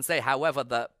 You can say, however,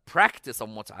 the practice of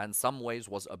mut'ah in some ways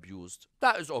was abused.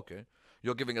 That is okay.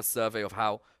 You're giving a survey of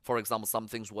how, for example, some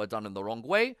things were done in the wrong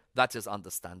way. That is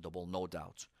understandable, no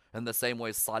doubt. In the same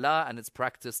way, salah and its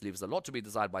practice leaves a lot to be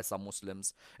desired by some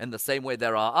Muslims. In the same way,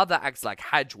 there are other acts like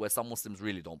hajj where some Muslims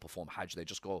really don't perform hajj. They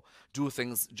just go do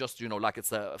things just, like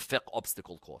it's a fiqh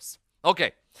obstacle course.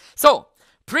 Okay, so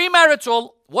premarital,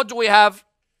 what do we have?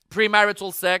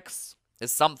 Premarital sex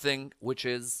is something which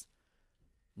is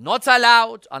not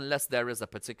allowed unless there is a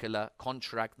particular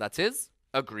contract that is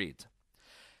agreed.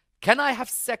 Can I have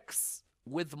sex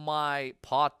with my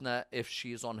partner if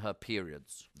she's on her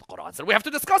periods? The Quran said we have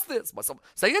to discuss this. But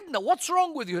Sayyidina, what's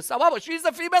wrong with you? Sawaba, she's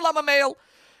a female, I'm a male.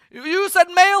 You said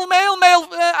male,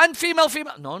 and female.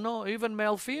 No, even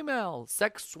male, female.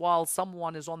 Sex while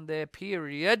someone is on their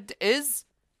period is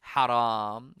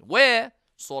haram. Where?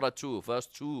 Surah 2, verse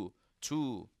 2.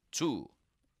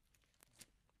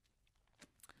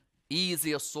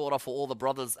 Easiest surah for all the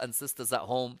brothers and sisters at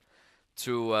home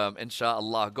to,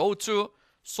 inshaAllah, go to.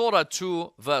 Surah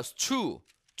 2, verse 2.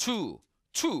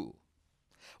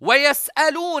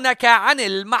 وَيَسْأَلُونَكَ عَنِ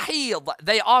الْمَحِيضِ.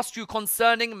 They ask you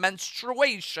concerning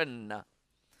menstruation.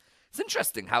 It's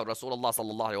interesting how Rasulullah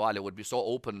sallallahu alaihi wasallam would be so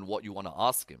open in what you want to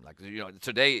ask him. Like,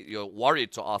 today you're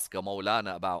worried to ask a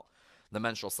Maulana about the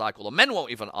menstrual cycle, or men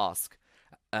won't even ask.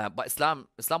 But Islam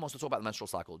wants to talk about the menstrual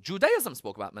cycle. Judaism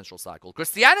spoke about menstrual cycle.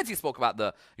 Christianity spoke about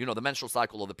the menstrual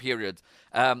cycle or the period.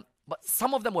 But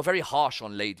some of them were very harsh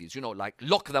on ladies, like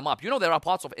lock them up. There are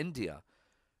parts of India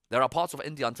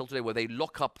until today where they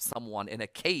lock up someone in a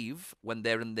cave when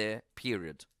they're in their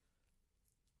period.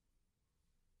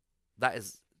 That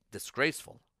is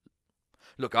disgraceful.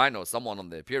 Look, I know someone on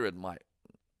their period might,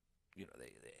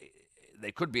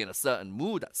 they could be in a certain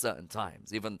mood at certain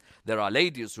times. Even there are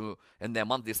ladies who, in their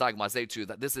monthly cycle, might say to you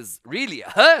that this is really, it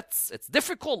hurts, it's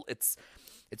difficult, it's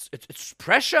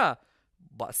pressure.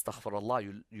 But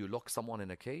astaghfirullah, you lock someone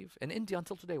in a cave. In India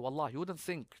until today, wallah, you wouldn't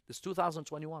think, it's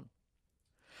 2021.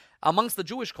 Amongst the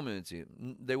Jewish community,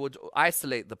 they would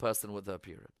isolate the person with their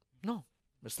period. No.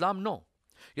 Islam, no.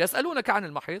 يسألونك عن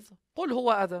المحيض قل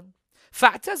هو أذى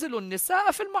فاعتزلوا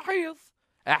النساء في المحيض.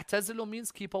 اعتزلوا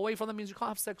means keep away from them, means you can't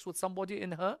have sex with somebody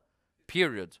in her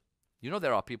period. You know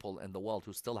there are people in the world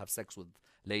who still have sex with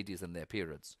ladies in their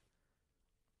periods.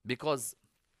 Because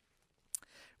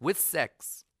with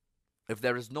sex, if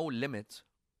there is no limit,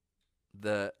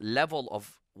 the level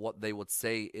of what they would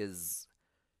say is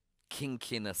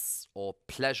kinkiness or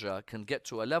pleasure can get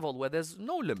to a level where there's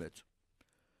no limit.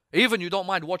 Even you don't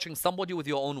mind watching somebody with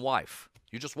your own wife.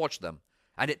 You just watch them.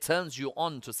 And it turns you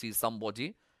on to see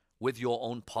somebody with your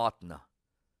own partner.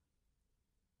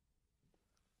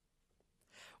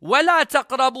 وَلَا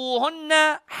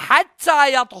تَقْرَبُوهُنَّ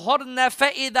حَتَّى يَطْهُرْنَ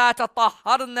فَإِذَا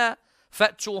تَطَهَّرْنَ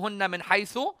فَأْتُوهُنَّ مِنْ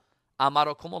حَيْثُ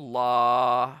أَمَرَكُمُ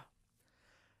اللَّهُ.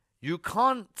 You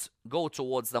can't go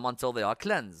towards them until they are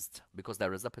cleansed, because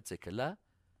there is a particular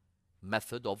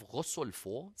method of ghusl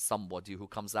for somebody who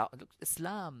comes out. Look,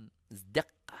 Islam is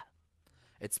daqqa.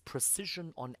 It's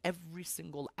precision on every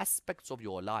single aspect of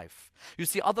your life. You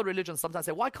see, other religions sometimes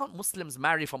say, why can't Muslims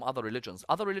marry from other religions?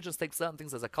 Other religions take certain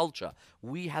things as a culture.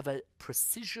 We have a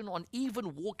precision on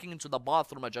even walking into the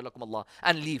bathroom, ajalakum Allah,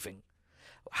 and leaving.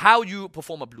 How you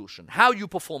perform ablution, how you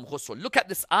perform ghusl. Look at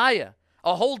this ayah.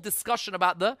 A whole discussion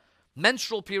about the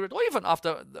menstrual period, or even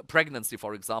after the pregnancy,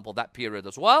 for example, that period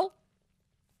as well.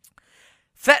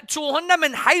 فَأْتُوهُنَّ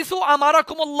مِنْ حَيْثُ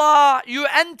أَمَرَكُمُ اللَّهُ. You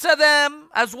enter them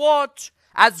as what?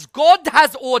 As God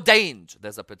has ordained.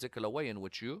 There's a particular way in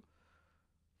which you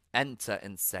enter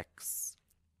in sex.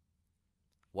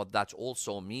 What that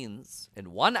also means,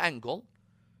 in one angle,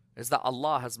 is that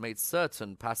Allah has made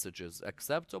certain passages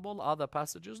acceptable, other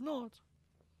passages not.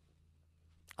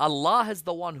 Allah is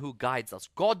the one who guides us.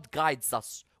 God guides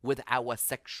us with our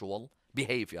sexual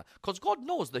behavior. Because God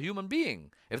knows the human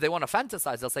being. If they want to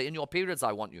fantasize, they'll say, in your periods,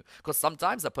 I want you. Because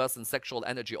sometimes a person's sexual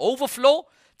energy overflow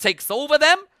takes over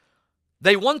them.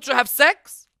 They want to have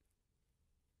sex.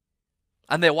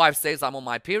 And their wife says, I'm on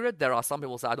my period. There are some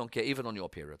people who say, I don't care, even on your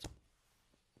period.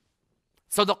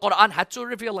 So the Quran had to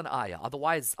reveal an ayah.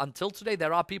 Otherwise, until today,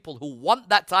 there are people who want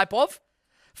that type of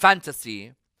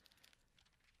fantasy.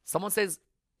 Someone says,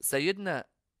 Sayyidina,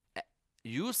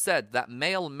 you said that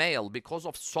male, because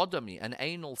of sodomy and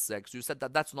anal sex, you said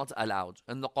that that's not allowed.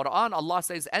 In the Quran, Allah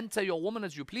says, enter your woman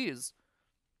as you please.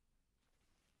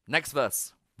 Next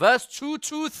verse. Verse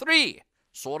 223,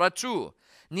 Surah 2.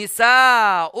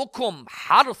 نِسَاؤُكُمْ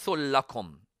حَرْثٌ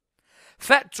لَكُمْ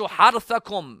فَأْتُوا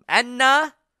حَرْثَكُمْ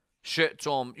أَنَّ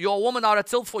شِئْتُمْ. Your women are a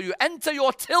tilth for you. Enter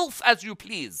your tilth as you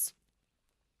please.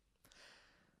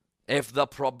 If the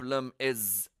problem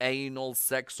is anal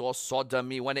sex or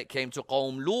sodomy when it came to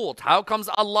Qawm Lut, how comes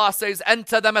Allah says,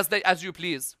 enter them as you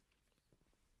please?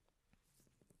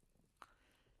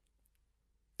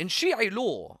 In Shi'i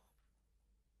law,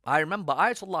 I remember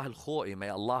Ayatollah al-Khoi, may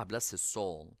Allah bless his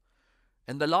soul,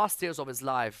 in the last years of his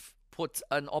life, put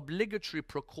an obligatory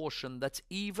precaution that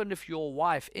even if your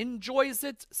wife enjoys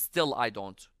it, still I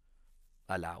don't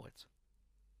allow it.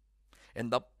 In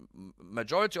the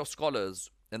majority of scholars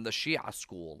in the Shia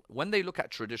school, when they look at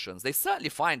traditions, they certainly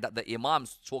find that the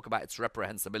imams talk about its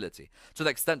reprehensibility, to the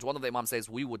extent one of the imams says,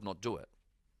 we would not do it.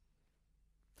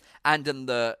 And in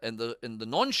the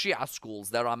non-Shia schools,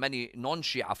 there are many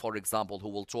non-Shia, for example, who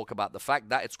will talk about the fact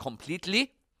that it's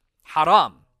completely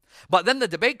haram. But then the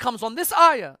debate comes on this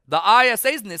ayah. The ayah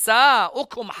says,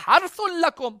 نِسَاؤُكُمْ حَرْثٌ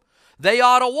لَكُمْ. They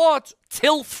are a what?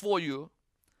 Tilth for you.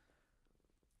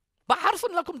 But حَرْثٌ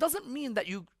لَكُمْ doesn't mean that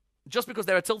you, just because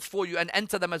they're a tilth for you and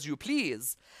enter them as you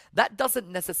please, that doesn't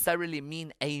necessarily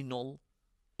mean anal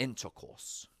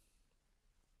intercourse.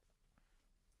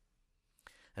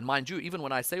 And mind you, even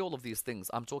when I say all of these things,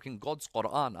 I'm talking God's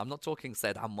Quran. I'm not talking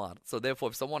Sayyid Ammar. So therefore,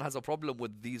 if someone has a problem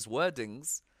with these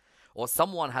wordings, or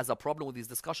someone has a problem with these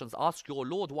discussions, ask your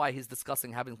Lord why he's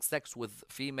discussing having sex with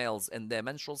females in their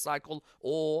menstrual cycle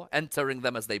or entering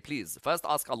them as they please. First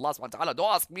ask Allah subhanahu wa ta'ala,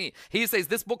 don't ask me. He says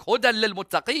this book, Hudan lil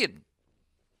Muttaqeen.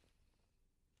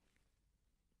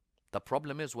 The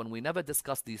problem is when we never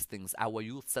discuss these things, our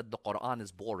youth said the Quran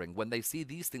is boring. When they see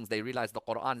these things, they realize the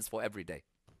Quran is for every day.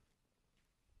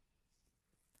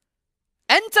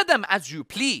 Enter them as you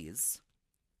please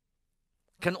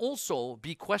can also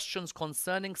be questions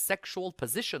concerning sexual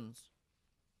positions.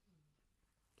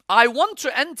 I want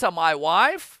to enter my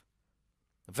wife,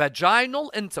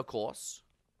 vaginal intercourse.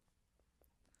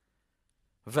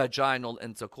 Vaginal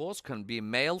intercourse can be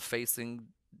male facing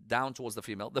down towards the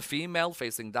female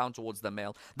facing down towards the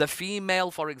male, the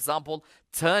female, for example,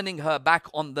 turning her back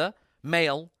on the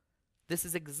male. This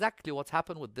is exactly what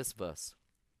happened with this verse.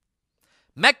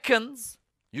 Meccans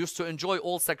used to enjoy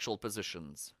all sexual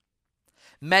positions.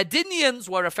 Medinians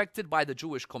were affected by the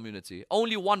Jewish community.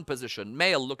 Only one position,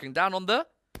 male looking down on the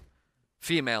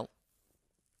female.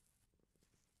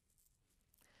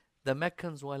 The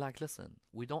Meccans were like, listen,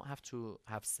 we don't have to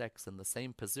have sex in the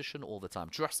same position all the time.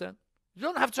 True, Hussein? You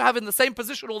don't have to have it in the same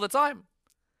position all the time.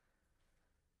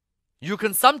 You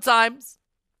can sometimes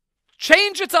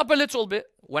change it up a little bit.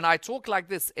 When I talk like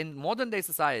this, in modern day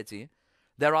society,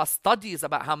 there are studies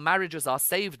about how marriages are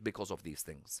saved because of these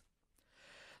things.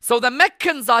 So the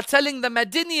Meccans are telling the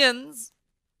Medinians,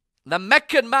 the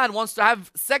Meccan man wants to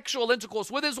have sexual intercourse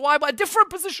with his wife, but a different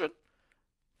position.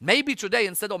 Maybe today,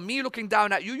 instead of me looking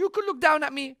down at you, you could look down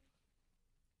at me.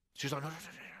 She's like, no.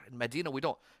 In Medina, we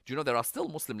don't. Do you know there are still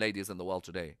Muslim ladies in the world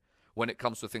today? When it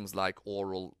comes to things like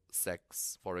oral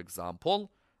sex, for example,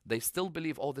 they still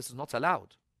believe, oh, this is not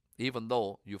allowed. Even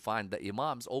though you find the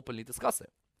imams openly discuss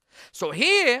it. So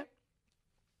here,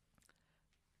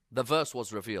 the verse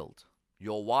was revealed.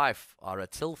 Your wife are a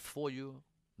tilth for you.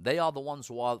 They are the ones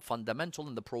who are fundamental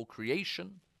in the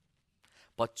procreation.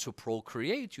 But to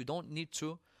procreate, you don't need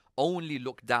to only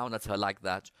look down at her like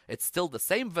that. It's still the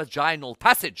same vaginal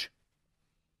passage.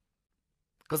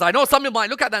 Because I know some people might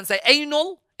look at that and say,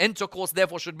 anal intercourse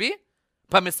therefore should be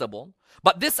permissible.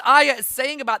 But this ayah is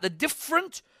saying about the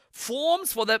different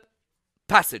forms for the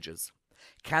passages.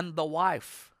 Can the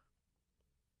wife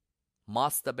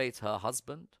masturbate her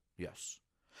husband? Yes.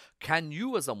 Can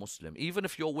you as a Muslim, even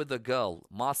if you're with a girl,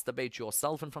 masturbate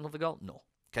yourself in front of the girl? No.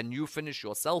 Can you finish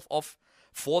yourself off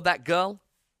for that girl?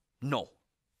 No.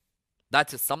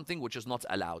 That is something which is not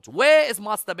allowed. Where is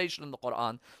masturbation in the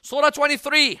Quran? Surah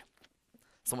 23.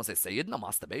 Someone says, Sayyidina,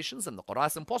 masturbations in the Quran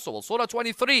is impossible. Surah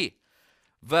 23,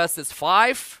 verses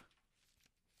 5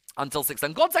 until 6.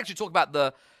 And God's actually talking about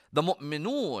the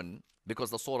mu'minun,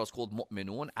 because the surah is called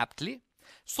mu'minun, aptly.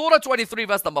 Surah 23,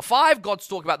 verse number 5, God's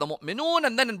talking about the mu'minun.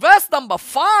 And then in verse number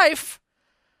 5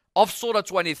 of Surah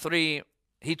 23,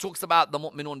 He talks about the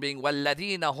mu'minun being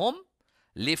وَالَّذِينَ هُمْ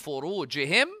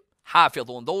لِفُرُوجِهِمْ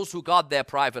حَافِظُونَ, those who guard their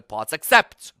private parts,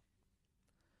 except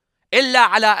إِلَّا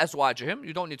عَلَىٰ أَزْوَاجِهِمْ,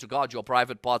 you don't need to guard your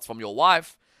private parts from your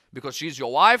wife because she's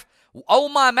your wife. أَوْ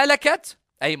مَا مَلَكَتْ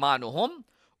أَيْمَانُهُمْ,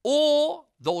 or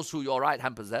those who your right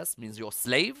hand possess, means your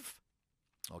slave.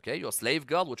 Okay, your slave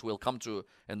girl, which we'll come to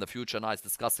in the future nights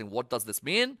discussing what does this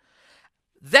mean.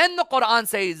 Then the Quran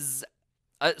says,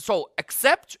 so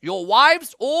except your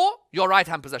wives or your right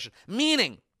hand possession.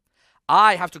 Meaning,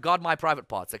 I have to guard my private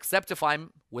parts, except if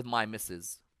I'm with my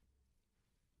missus.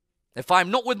 If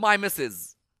I'm not with my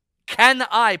missus, can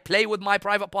I play with my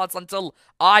private parts until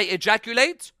I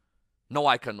ejaculate? No,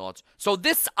 I cannot. So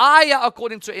this ayah,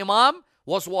 according to Imam,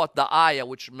 was what? The ayah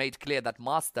which made clear that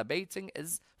masturbating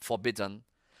is forbidden.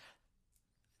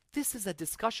 This is a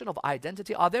discussion of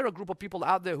identity. Are there a group of people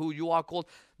out there who you are called,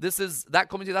 this is that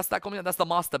community, that's that community, that's the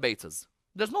masturbators?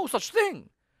 There's no such thing.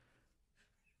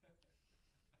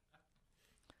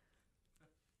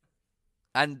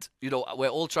 And, you know, we're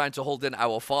all trying to hold in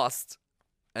our fast,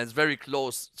 and it's very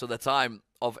close to the time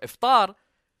of iftar.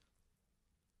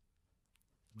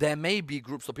 There may be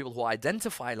groups of people who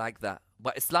identify like that,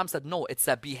 but Islam said no, it's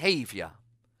a behavior.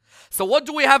 So what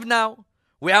do we have now?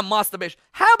 We have masturbation.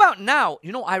 How about now?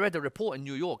 You know, I read a report in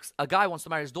New York. A guy wants to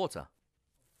marry his daughter.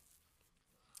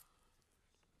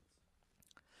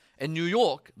 In New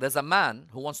York, there's a man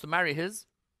who wants to marry his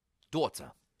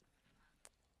daughter.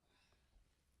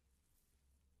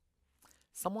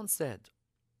 Someone said,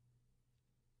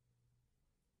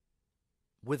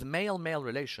 with male-male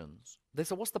relations, they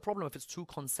said, what's the problem if it's two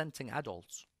consenting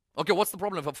adults? Okay, what's the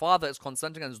problem if a father is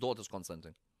consenting and his daughter is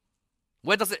consenting?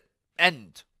 Where does it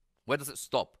end? Where does it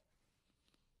stop?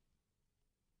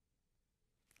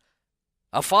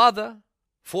 A father,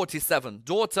 47,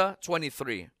 daughter,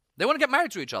 23. They want to get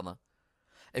married to each other.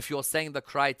 If you're saying the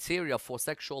criteria for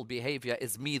sexual behavior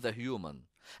is me, the human,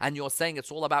 and you're saying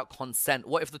it's all about consent,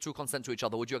 what if the two consent to each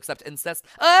other? Would you accept incest?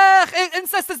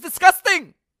 Incest is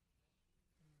disgusting.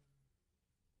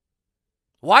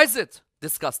 Why is it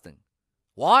disgusting?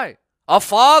 Why? A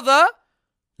father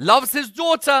loves his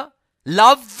daughter.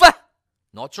 Love,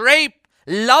 not rape.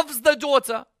 Loves the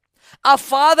daughter. A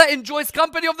father enjoys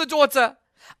company of the daughter.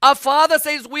 A father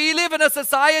says, we live in a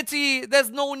society, there's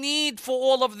no need for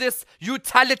all of this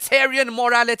utilitarian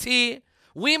morality.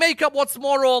 We make up what's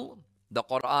moral. The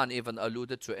Quran even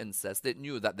alluded to incest. It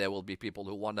knew that there will be people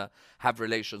who want to have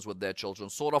relations with their children.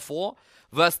 Surah 4,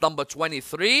 verse number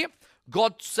 23.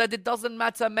 God said it doesn't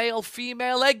matter male,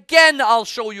 female. Again, I'll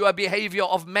show you a behavior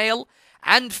of male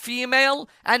and female.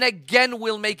 And again,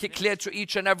 we'll make it clear to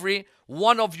each and every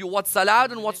one of you what's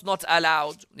allowed and what's not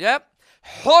allowed. Yep.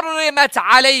 حرمت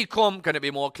عليكم. Can it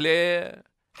be more clear?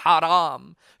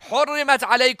 Haram. حرمت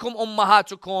عليكم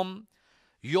أمهاتكم.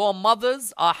 Your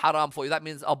mothers are haram for you. That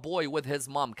means a boy with his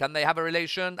mom. Can they have a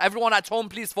relation? Everyone at home,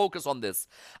 please focus on this.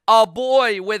 A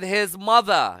boy with his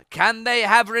mother. Can they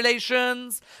have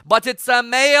relations? But it's a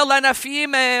male and a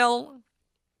female.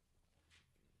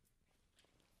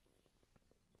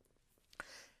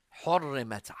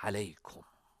 حرمت عليكم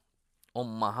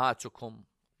أمهاتكم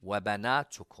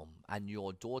وبناتكم. And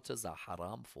your daughters are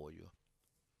haram for you.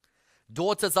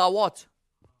 Daughters are what?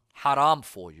 Haram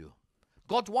for you.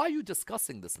 God, why are you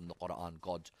discussing this in the Quran,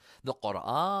 God? The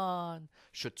Quran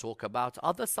should talk about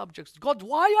other subjects. God,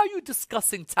 why are you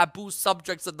discussing taboo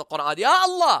subjects in the Quran? Ya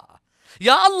Allah!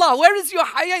 Ya Allah, where is your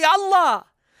haya? Ya Allah!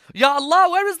 Ya Allah,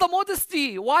 where is the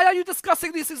modesty? Why are you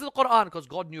discussing these things in the Quran? Because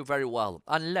God knew very well,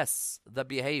 unless the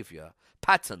behavior,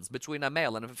 patterns between a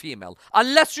male and a female,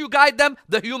 unless you guide them,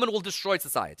 the human will destroy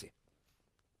society.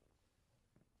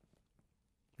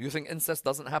 You think incest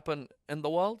doesn't happen in the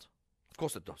world? Of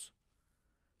course it does.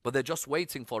 But they're just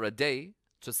waiting for a day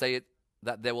to say it,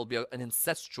 that there will be an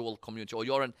incestual community, or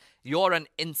you're an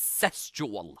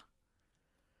incestual.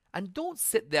 And don't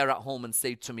sit there at home and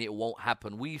say to me it won't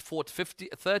happen. We fought 50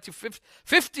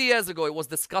 years ago. It was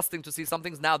disgusting to see some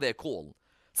things. Now they're cool.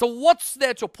 So what's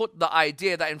there to put the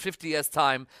idea that in 50 years'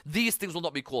 time, these things will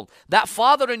not be cool? That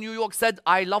father in New York said,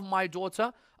 I love my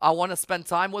daughter. I want to spend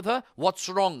time with her. What's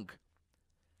wrong?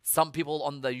 Some people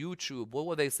on the YouTube, what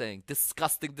were they saying?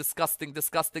 Disgusting, disgusting,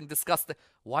 disgusting, disgusting.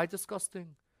 Why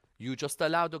disgusting? You just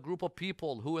allowed a group of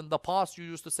people who in the past you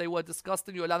used to say were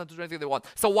disgusting. You allowed them to do anything they want.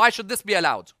 So why should this be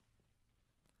allowed?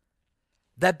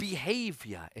 The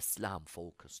behavior Islam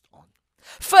focused on.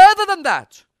 Further than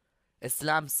that,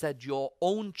 Islam said your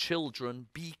own children,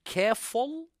 be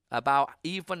careful about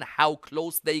even how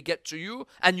close they get to you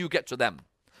and you get to them.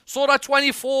 Surah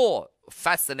 24,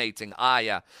 fascinating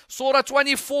ayah. Surah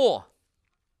 24,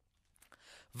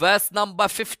 verse number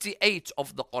 58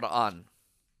 of the Quran.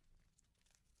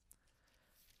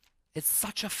 It's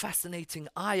such a fascinating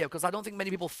ayah because I don't think many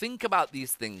people think about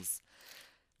these things.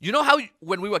 You know how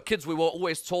when we were kids we were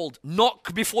always told,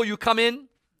 knock before you come in?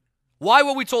 Why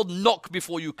were we told knock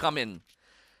before you come in?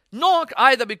 Knock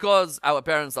either because our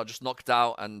parents are just knocked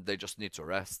out and they just need to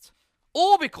rest,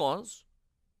 or because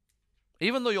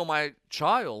even though you're my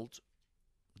child,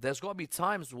 there's got to be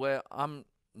times where I'm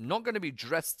not going to be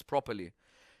dressed properly.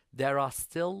 There are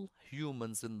still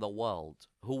humans in the world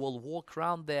who will walk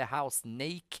around their house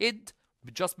naked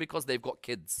just because they've got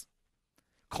kids.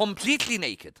 Completely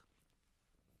naked.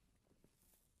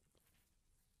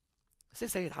 I say,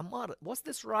 Sayyid Ammar, what's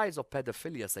this rise of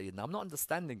pedophilia, Sayyidina? I'm not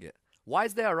understanding it. Why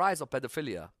is there a rise of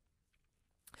pedophilia?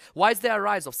 Why is there a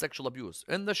rise of sexual abuse?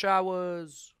 In the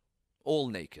showers, all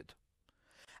naked.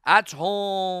 At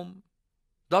home,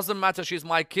 doesn't matter, she's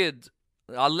my kid.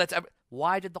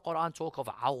 Why did the Quran talk of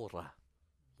awrah?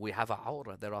 We have a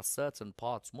awrah. There are certain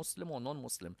parts, Muslim or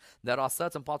non-Muslim, there are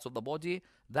certain parts of the body,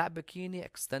 that bikini,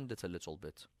 extend it a little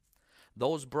bit.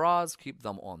 Those bras, keep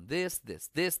them on. This.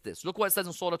 Look what it says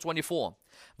in Surah 24,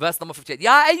 verse number 58.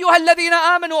 Ya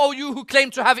ayyuhalladhina amanu, O you who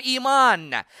claim to have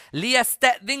iman,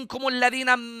 liyasta'dhinkum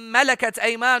alladhina malakat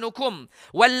aymanukum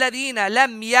walladhina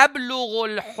lam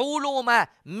yablughu al-huluma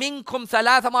minkum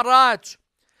thalatha marrat.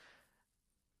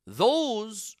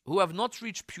 Those who have not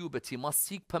reached puberty must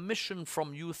seek permission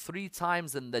from you 3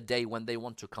 times in the day when they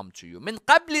want to come to you. Min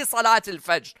qabli salat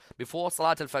al-fajr. Before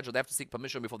salat al-fajr, they have to seek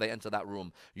permission before they enter that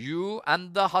room. You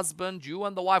and the husband, you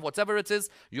and the wife, whatever it is,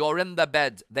 you're in the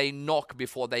bed. They knock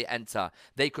before they enter.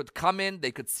 They could come in,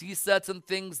 they could see certain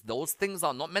things. Those things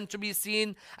are not meant to be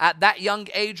seen at that young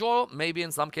age, or maybe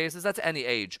in some cases at any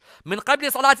age. Min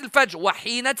qabli salat al-fajr.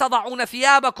 وَحِينَ تَضَعُونَ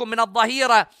ثِيَابَكُم مِّنَ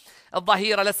الظَّهِيرَةِ.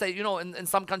 Al-Dhahira, let's say, in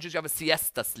some countries you have a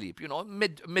siesta sleep,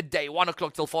 midday, 1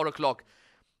 o'clock till 4 o'clock.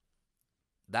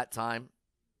 That time,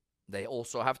 they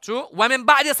also have to. وَمِن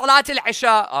بَعْدِ صَلَاةِ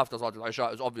الْعِشَاءِ. After Salat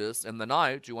al-Isha, is obvious. In the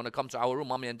night, you want to come to our room,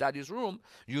 mommy and daddy's room,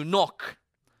 you knock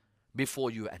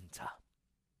before you enter.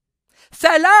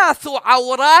 ثَلَاثُ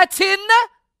عَوْرَاتٍ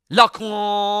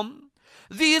لَكُمْ.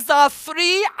 These are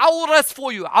 3 awras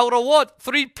for you. Awra what?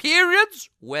 3 periods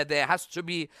where there has to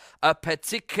be a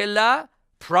particular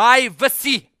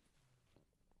privacy.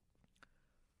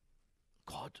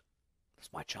 God,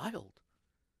 it's my child.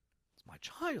 It's my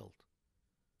child.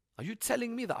 Are you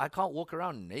telling me that I can't walk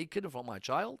around naked in front of my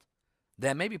child?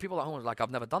 There may be people at home who are like,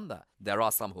 I've never done that. There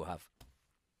are some who have.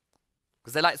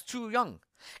 Because they're like, it's too young.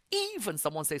 Even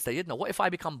someone says, Sayyidina, what if I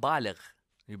become baligh?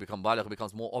 You become baligh, it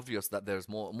becomes more obvious that there's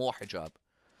more hijab.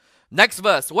 Next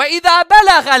verse. وَإِذَا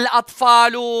بَلَغَ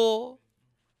الْأَطْفَالُ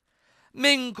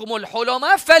مِنْكُمُ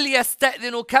الْحُلُمَ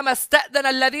فَلْيَسْتَأْذِنُوا كَمَا اسْتَأْذَنَ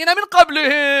الَّذِينَ مِنْ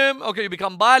قَبْلِهِمْ. Okay, you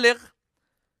become baligh.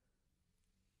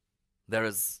 There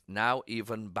is now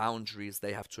even boundaries.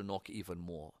 They have to knock even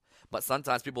more. But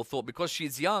sometimes people thought, because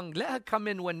she's young, let her come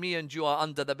in when me and you are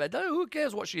under the bed. Oh, who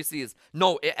cares what she sees?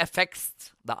 No, it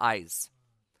affects the eyes.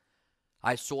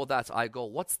 I saw that. I go,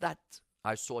 what's that?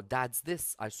 I saw dad's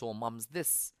this. I saw mum's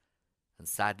this. And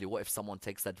sadly, what if someone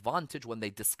takes advantage when they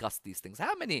discuss these things?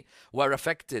 How many were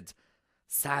affected,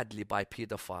 sadly, by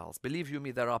pedophiles? Believe you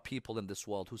me, there are people in this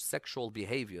world whose sexual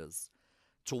behaviors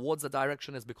towards a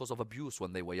direction is because of abuse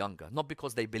when they were younger, not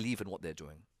because they believe in what they're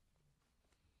doing.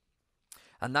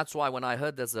 And that's why when I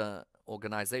heard there's an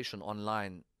organization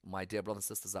online, my dear brothers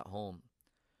and sisters at home,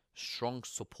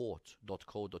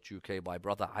 strongsupport.co.uk by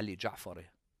Brother Ali Ja'fari.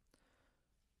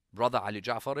 Brother Ali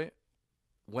Ja'fari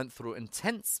went through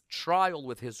intense trial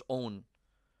with his own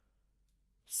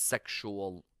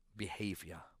sexual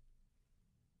behavior.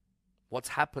 What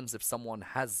happens if someone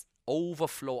has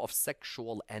overflow of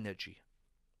sexual energy?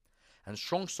 And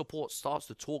Strong Support starts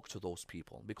to talk to those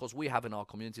people, because we have in our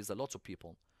communities a lot of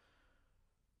people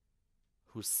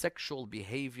whose sexual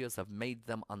behaviors have made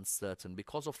them uncertain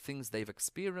because of things they've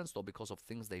experienced or because of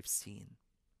things they've seen.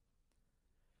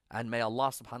 And may Allah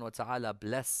subhanahu wa ta'ala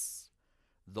bless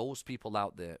those people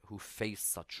out there who face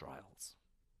such trials,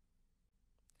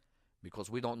 because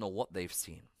we don't know what they've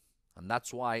seen. And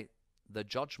that's why the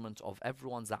judgment of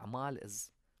everyone's a'mal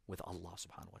is with Allah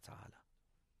subhanahu wa ta'ala.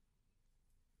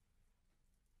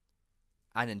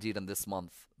 And indeed in this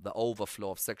month, the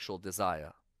overflow of sexual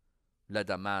desire led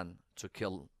a man to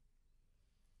kill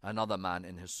another man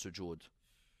in his sujood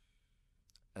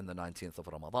in the 19th of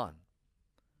Ramadan.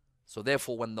 So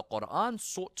therefore, when the Quran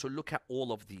sought to look at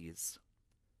all of these,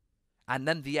 and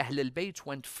then the Ahl al-Bayt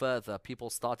went further, people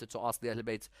started to ask the Ahl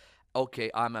al-Bayt,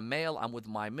 okay, I'm a male, I'm with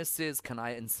my missus, can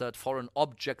I insert foreign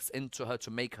objects into her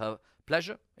to make her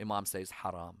pleasure? Imam says,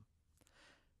 haram.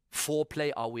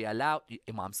 Foreplay, are we allowed?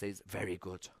 Imam says, very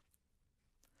good.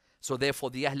 So therefore,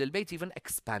 the Ahl al-Bayt even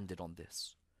expanded on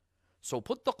this. So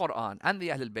put the Quran and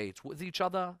the Ahl al-Bayt with each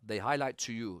other. They highlight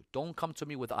to you, don't come to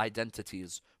me with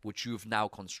identities which you've now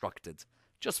constructed.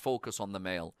 Just focus on the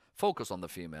male, focus on the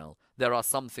female. There are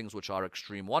some things which are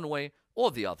extreme one way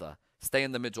or the other. Stay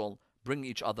in the middle, bring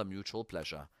each other mutual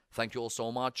pleasure. Thank you all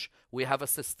so much. We have a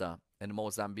sister in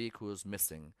Mozambique who is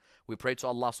missing. We pray to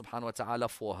Allah subhanahu wa ta'ala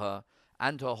for her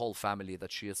and her whole family,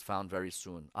 that she is found very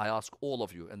soon. I ask all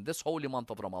of you in this holy month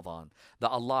of Ramadan that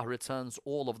Allah returns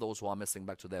all of those who are missing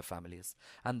back to their families,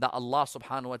 and that Allah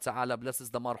subhanahu wa ta'ala blesses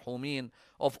the marhumeen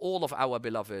of all of our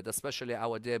beloved, especially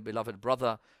our dear beloved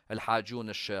brother Al-Hajun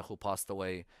al-Shaykh who passed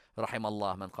away. Rahim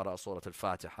Allah man qara Surah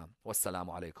Al-Fatiha. Wassalamu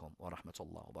alaikum wa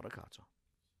rahmatullah wa barakatuh.